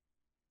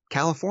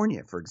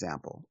California, for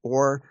example,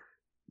 or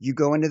you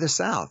go into the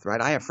South,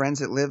 right? I have friends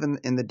that live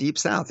in the deep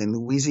South, in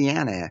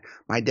Louisiana.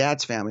 My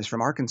dad's family's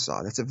from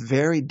Arkansas. That's a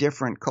very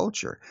different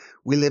culture.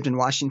 We lived in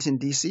Washington,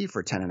 D.C.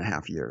 for 10 and a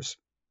half years.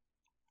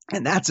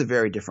 And that's a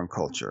very different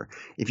culture.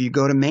 If you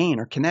go to Maine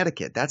or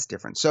Connecticut, that's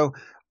different. So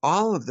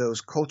all of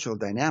those cultural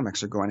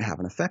dynamics are going to have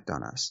an effect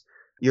on us.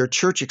 Your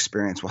church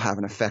experience will have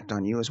an effect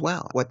on you as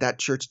well. What that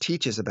church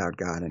teaches about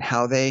God and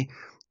how they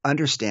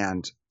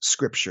understand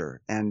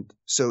Scripture. And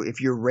so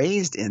if you're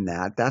raised in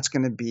that, that's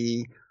going to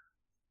be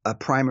a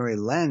primary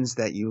lens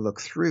that you look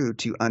through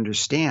to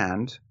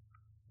understand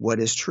what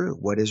is true,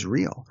 what is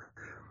real.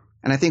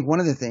 And I think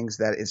one of the things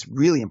that is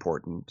really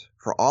important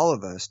for all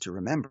of us to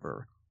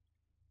remember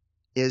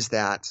is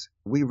that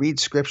we read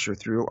Scripture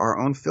through our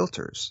own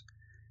filters.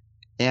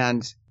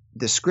 And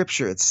the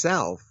Scripture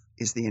itself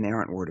is the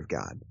inerrant Word of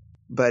God.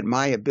 But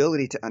my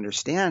ability to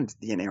understand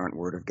the inerrant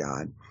Word of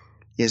God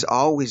is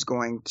always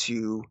going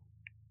to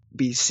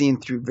be seen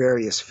through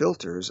various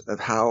filters of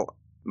how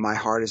my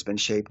heart has been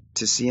shaped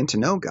to see and to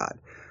know God.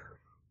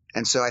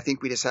 And so I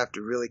think we just have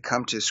to really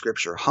come to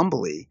Scripture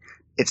humbly.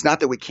 It's not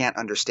that we can't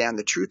understand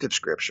the truth of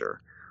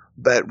Scripture,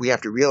 but we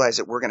have to realize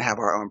that we're going to have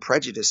our own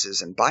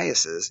prejudices and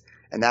biases,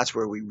 and that's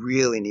where we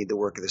really need the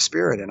work of the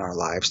Spirit in our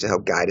lives to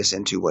help guide us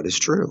into what is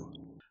true.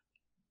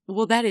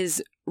 Well, that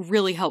is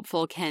really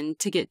helpful, Ken,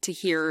 to get to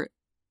hear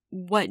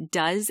what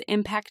does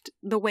impact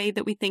the way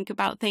that we think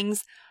about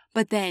things.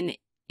 But then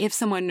if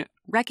someone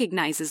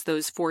recognizes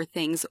those 4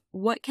 things,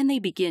 what can they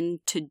begin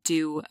to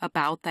do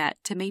about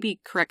that to maybe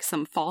correct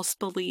some false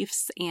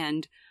beliefs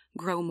and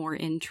grow more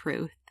in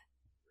truth?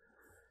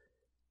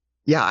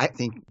 Yeah, I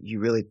think you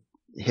really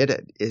hit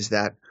it, is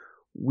that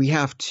we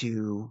have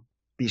to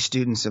be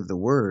students of the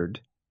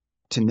Word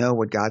to know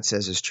what God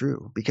says is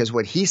true, because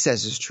what He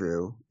says is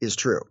true.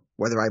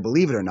 Whether I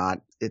believe it or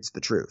not, it's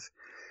the truth.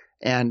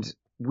 And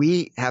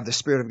we have the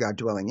Spirit of God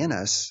dwelling in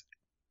us,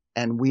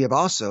 and we have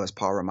also, as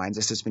Paul reminds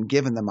us, has been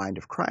given the mind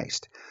of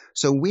Christ.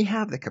 So we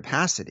have the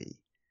capacity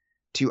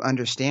to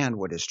understand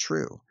what is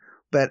true.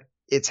 But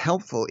it's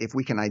helpful if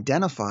we can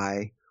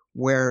identify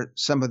where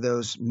some of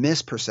those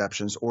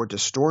misperceptions or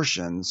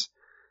distortions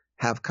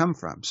have come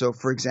from. So,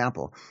 for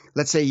example,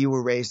 let's say you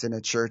were raised in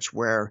a church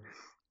where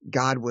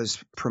God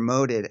was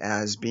promoted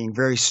as being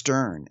very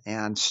stern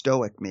and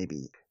stoic,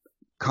 maybe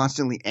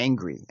constantly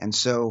angry. And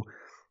so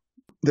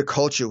the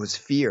culture was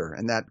fear,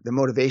 and that the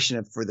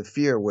motivation for the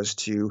fear was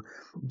to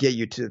get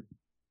you to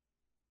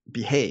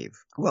behave.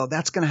 Well,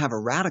 that's going to have a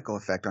radical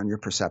effect on your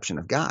perception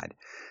of God.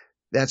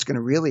 That's going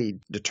to really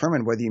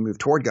determine whether you move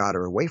toward God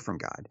or away from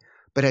God.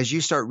 But as you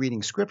start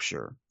reading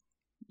Scripture,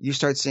 you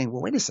start saying,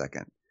 well, wait a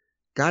second.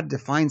 God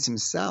defines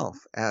Himself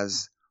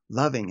as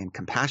loving and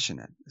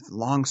compassionate,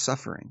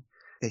 long-suffering,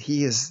 that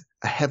He is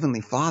a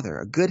heavenly Father,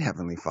 a good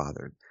heavenly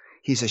Father.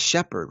 He's a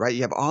shepherd, right?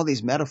 You have all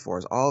these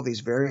metaphors, all these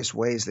various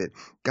ways that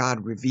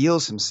God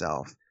reveals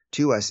Himself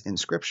to us in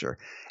Scripture.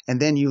 And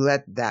then you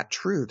let that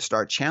truth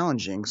start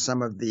challenging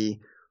some of the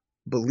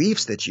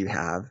beliefs that you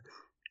have,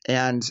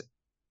 and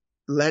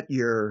let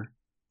your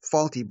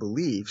faulty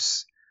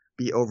beliefs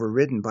be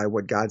overridden by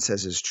what God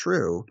says is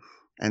true.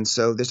 And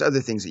so there's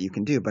other things that you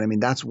can do. But I mean,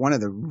 that's one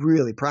of the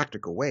really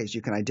practical ways.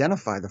 You can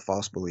identify the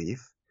false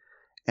belief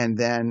and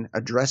then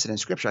address it in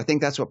Scripture. I think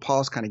that's what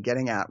Paul's kind of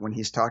getting at when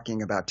he's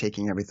talking about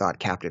taking every thought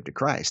captive to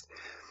Christ.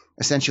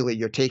 Essentially,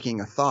 you're taking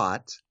a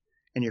thought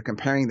and you're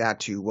comparing that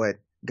to what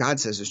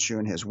God says is true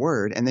in His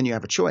Word, and then you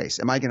have a choice.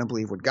 Am I going to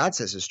believe what God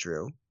says is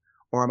true,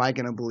 or am I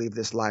going to believe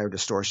this lie or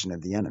distortion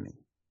of the enemy?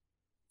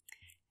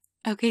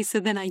 Okay, so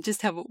then I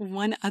just have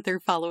one other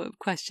follow-up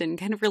question,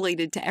 kind of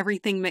related to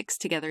everything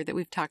mixed together that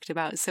we've talked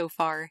about so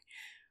far.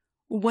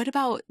 What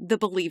about the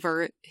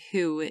believer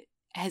who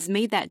has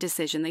made that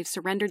decision? They've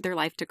surrendered their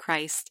life to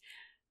Christ.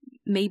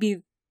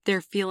 Maybe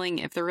they're feeling,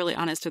 if they're really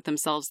honest with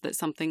themselves, that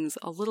something's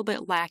a little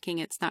bit lacking.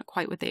 It's not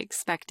quite what they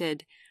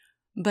expected,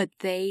 but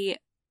they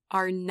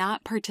are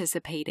not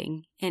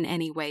participating in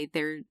any way.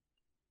 They're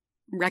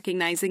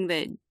recognizing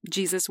that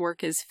Jesus'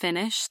 work is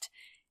finished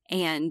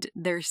and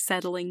they're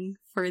settling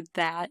for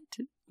that,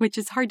 which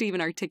is hard to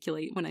even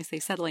articulate when I say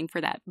settling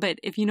for that. But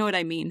if you know what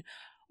I mean,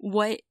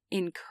 what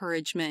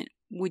encouragement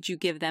would you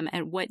give them,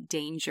 and what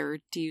danger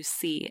do you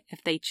see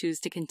if they choose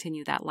to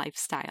continue that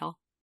lifestyle?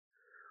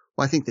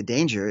 Well, I think the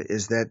danger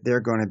is that they're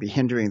going to be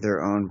hindering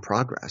their own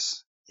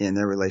progress in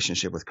their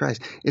relationship with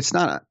Christ. It's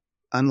not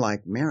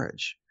unlike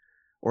marriage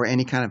or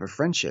any kind of a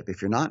friendship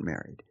if you're not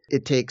married.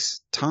 It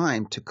takes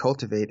time to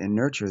cultivate and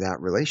nurture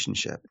that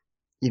relationship.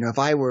 If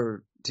I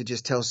were to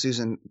just tell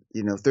Susan,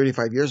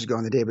 35 years ago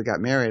on the day we got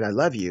married, I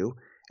love you,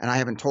 and I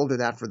haven't told her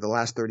that for the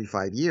last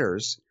 35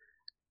 years,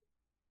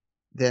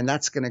 then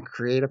that's going to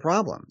create a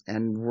problem.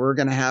 And we're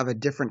going to have a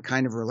different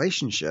kind of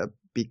relationship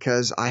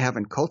because I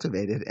haven't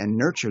cultivated and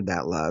nurtured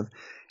that love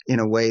in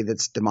a way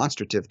that's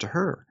demonstrative to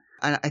her.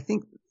 And I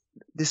think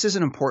this is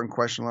an important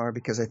question, Laura,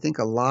 because I think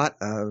a lot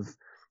of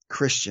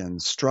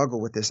Christians struggle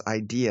with this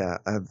idea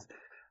of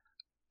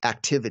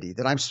activity,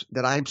 that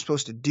I'm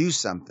supposed to do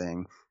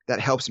something that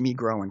helps me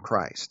grow in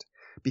Christ,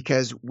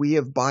 because we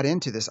have bought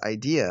into this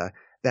idea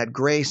that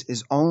grace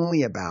is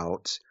only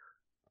about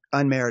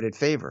unmerited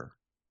favor,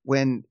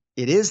 when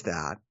it is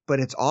that, but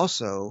it's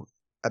also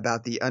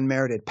about the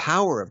unmerited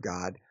power of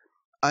God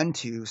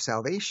unto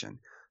salvation.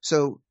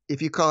 So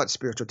if you call it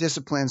spiritual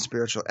discipline,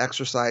 spiritual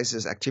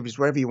exercises, activities,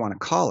 whatever you want to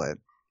call it,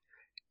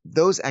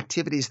 those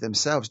activities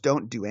themselves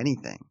don't do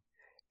anything.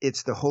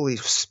 It's the Holy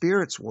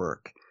Spirit's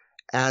work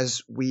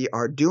as we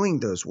are doing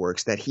those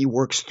works that he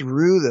works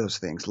through those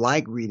things,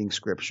 like reading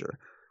scripture,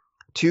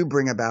 to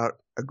bring about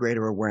a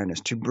greater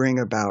awareness, to bring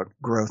about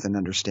growth and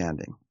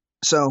understanding.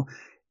 So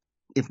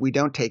if we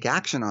don't take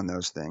action on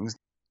those things,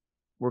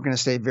 we're going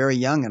to stay very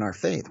young in our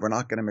faith. We're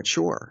not going to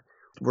mature.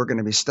 We're going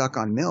to be stuck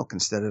on milk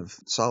instead of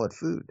solid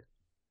food.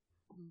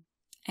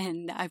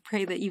 And I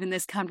pray that even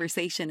this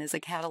conversation is a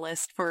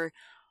catalyst for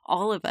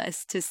all of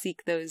us to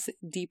seek those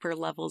deeper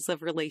levels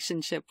of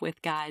relationship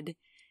with God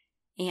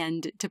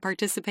and to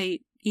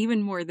participate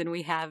even more than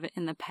we have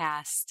in the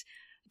past.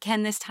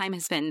 Ken, this time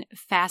has been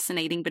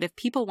fascinating, but if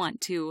people want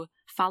to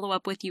follow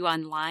up with you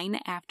online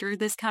after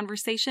this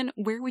conversation,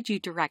 where would you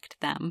direct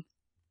them?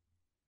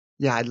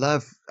 Yeah, I'd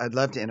love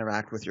to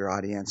interact with your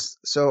audience.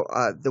 So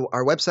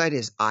our website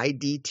is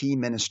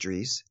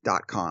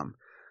idtministries.com.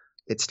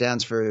 It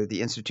stands for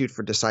the Institute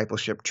for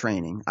Discipleship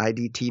Training,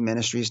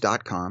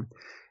 idtministries.com.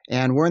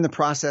 And we're in the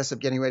process of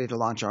getting ready to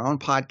launch our own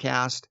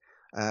podcast.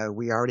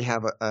 We already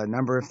have a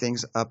number of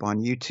things up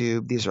on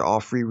YouTube. These are all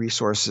free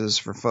resources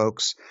for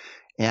folks.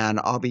 And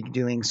I'll be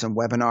doing some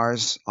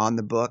webinars on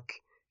the book.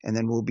 And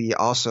then we'll be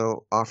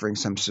also offering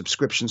some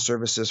subscription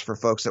services for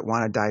folks that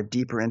want to dive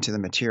deeper into the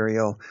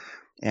material.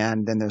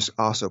 And then there's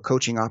also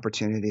coaching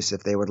opportunities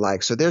if they would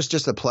like. So there's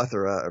just a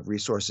plethora of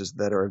resources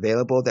that are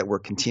available that we're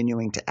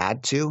continuing to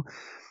add to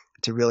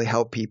really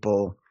help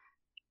people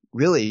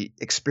really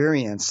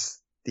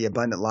experience the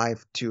abundant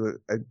life to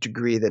a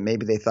degree that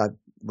maybe they thought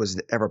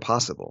was ever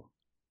possible.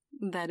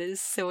 That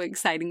is so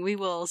exciting. We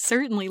will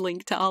certainly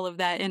link to all of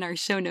that in our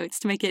show notes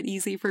to make it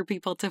easy for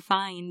people to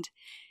find.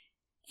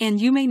 And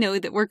you may know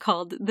that we're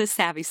called the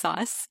Savvy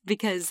Sauce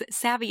because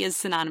savvy is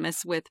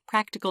synonymous with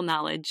practical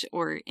knowledge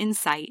or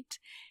insight.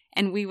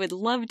 And we would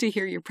love to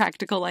hear your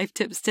practical life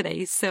tips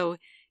today. So,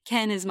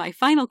 Ken, is my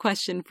final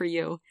question for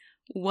you.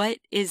 What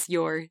is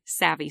your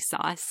Savvy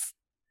Sauce?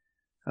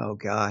 Oh,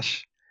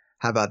 gosh.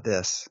 How about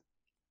this?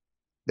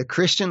 The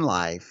Christian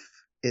life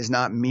is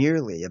not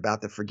merely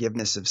about the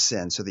forgiveness of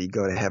sin so that you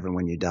go to heaven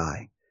when you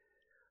die,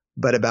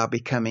 but about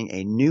becoming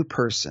a new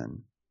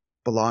person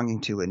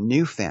belonging to a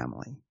new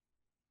family,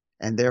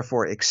 and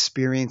therefore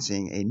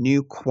experiencing a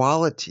new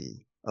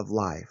quality of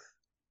life,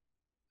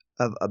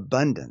 of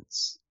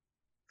abundance,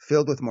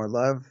 filled with more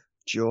love,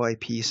 joy,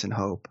 peace, and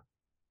hope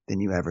than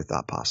you ever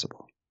thought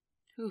possible.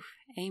 Oof,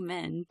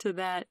 amen to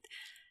that.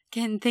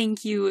 Ken,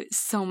 thank you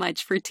so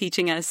much for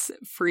teaching us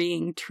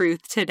freeing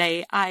truth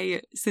today.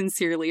 I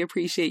sincerely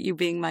appreciate you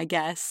being my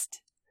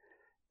guest.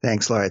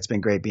 Thanks, Laura. It's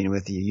been great being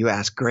with you. You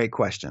ask great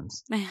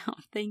questions. Oh,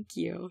 thank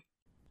you.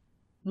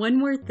 One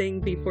more thing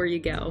before you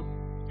go.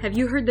 Have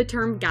you heard the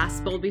term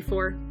gospel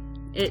before?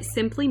 It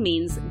simply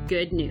means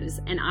good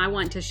news, and I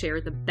want to share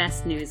the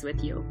best news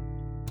with you.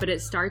 But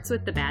it starts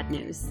with the bad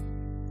news.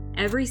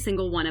 Every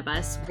single one of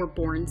us were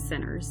born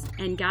sinners,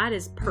 and God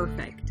is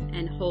perfect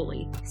and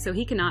holy, so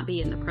he cannot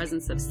be in the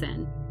presence of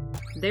sin.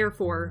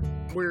 Therefore,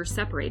 we're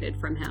separated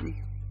from him.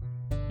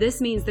 This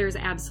means there's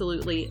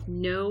absolutely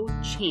no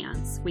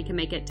chance we can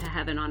make it to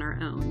heaven on our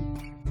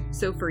own.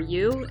 So for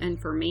you and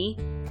for me,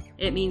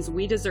 it means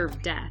we deserve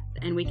death,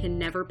 and we can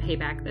never pay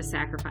back the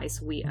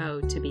sacrifice we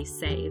owe to be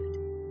saved.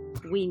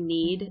 We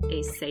need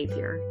a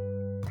Savior.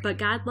 But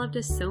God loved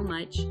us so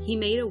much, He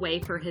made a way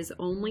for His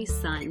only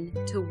Son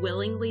to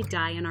willingly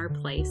die in our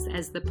place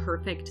as the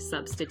perfect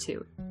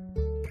substitute.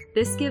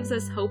 This gives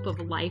us hope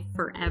of life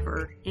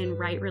forever in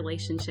right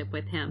relationship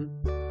with Him.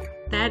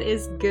 That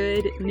is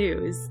good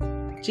news.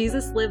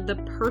 Jesus lived the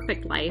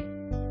perfect life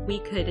we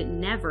could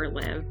never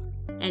live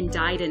and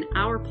died in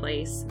our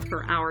place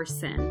for our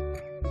sin.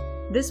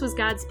 This was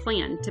God's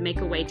plan to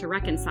make a way to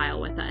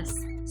reconcile with us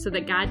so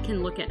that God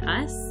can look at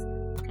us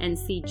and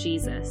see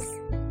Jesus.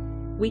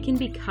 We can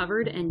be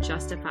covered and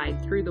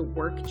justified through the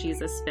work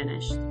Jesus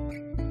finished,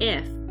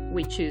 if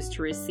we choose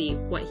to receive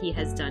what He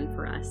has done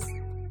for us.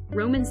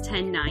 Romans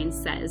 10:9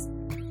 says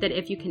that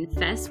if you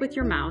confess with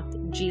your mouth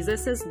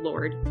Jesus is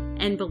Lord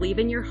and believe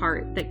in your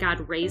heart that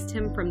God raised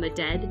Him from the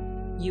dead,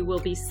 you will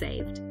be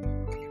saved.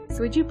 So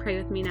would you pray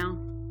with me now?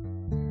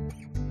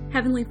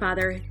 Heavenly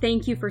Father,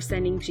 thank you for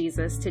sending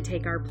Jesus to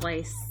take our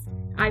place.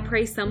 I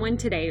pray someone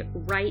today,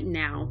 right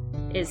now,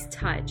 is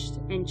touched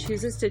and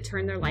chooses to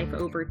turn their life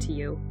over to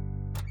you.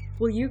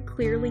 Will you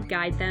clearly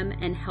guide them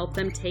and help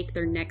them take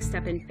their next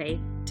step in faith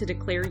to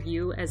declare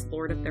you as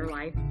Lord of their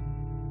life?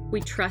 We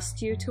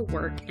trust you to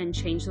work and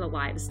change the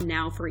lives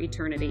now for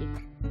eternity.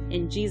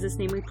 In Jesus'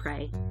 name we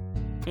pray.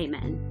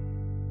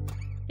 Amen.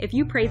 If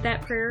you prayed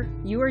that prayer,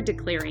 you are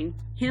declaring,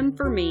 Him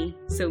for me,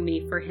 so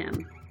me for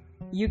Him.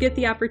 You get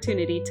the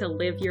opportunity to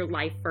live your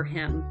life for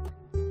Him.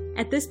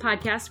 At this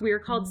podcast, we are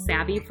called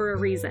Savvy for a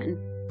reason.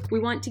 We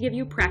want to give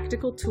you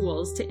practical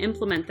tools to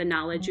implement the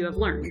knowledge you have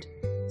learned.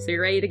 So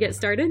you ready to get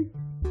started?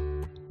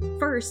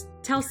 First,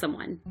 tell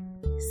someone.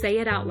 Say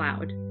it out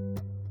loud.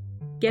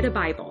 Get a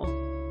Bible.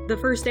 The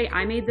first day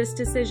I made this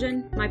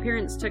decision, my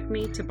parents took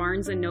me to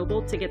Barnes &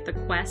 Noble to get the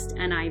Quest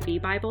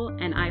NIV Bible,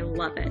 and I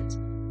love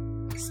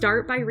it.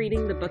 Start by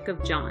reading the book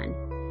of John.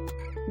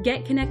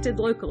 Get connected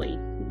locally,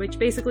 which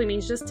basically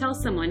means just tell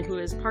someone who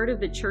is part of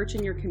the church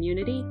in your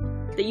community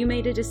that you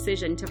made a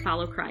decision to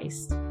follow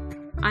Christ.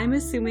 I'm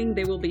assuming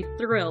they will be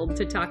thrilled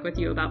to talk with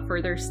you about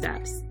further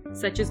steps,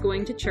 such as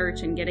going to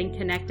church and getting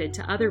connected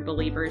to other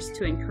believers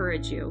to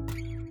encourage you.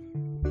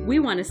 We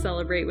want to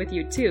celebrate with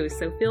you too,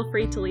 so feel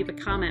free to leave a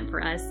comment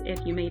for us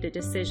if you made a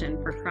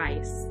decision for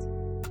Christ.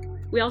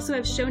 We also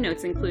have show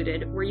notes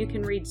included where you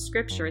can read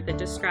scripture that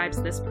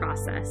describes this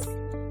process.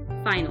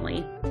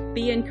 Finally,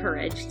 be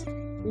encouraged.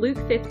 Luke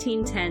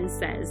 15:10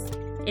 says,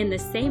 "In the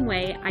same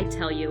way, I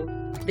tell you,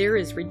 there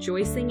is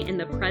rejoicing in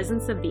the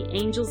presence of the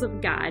angels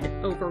of God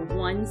over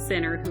one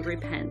sinner who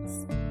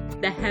repents."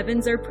 The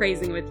heavens are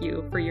praising with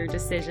you for your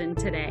decision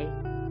today.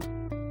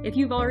 If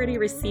you've already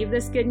received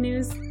this good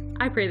news,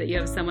 I pray that you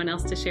have someone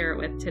else to share it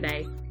with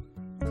today.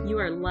 You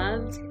are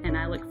loved, and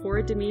I look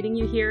forward to meeting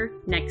you here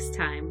next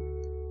time.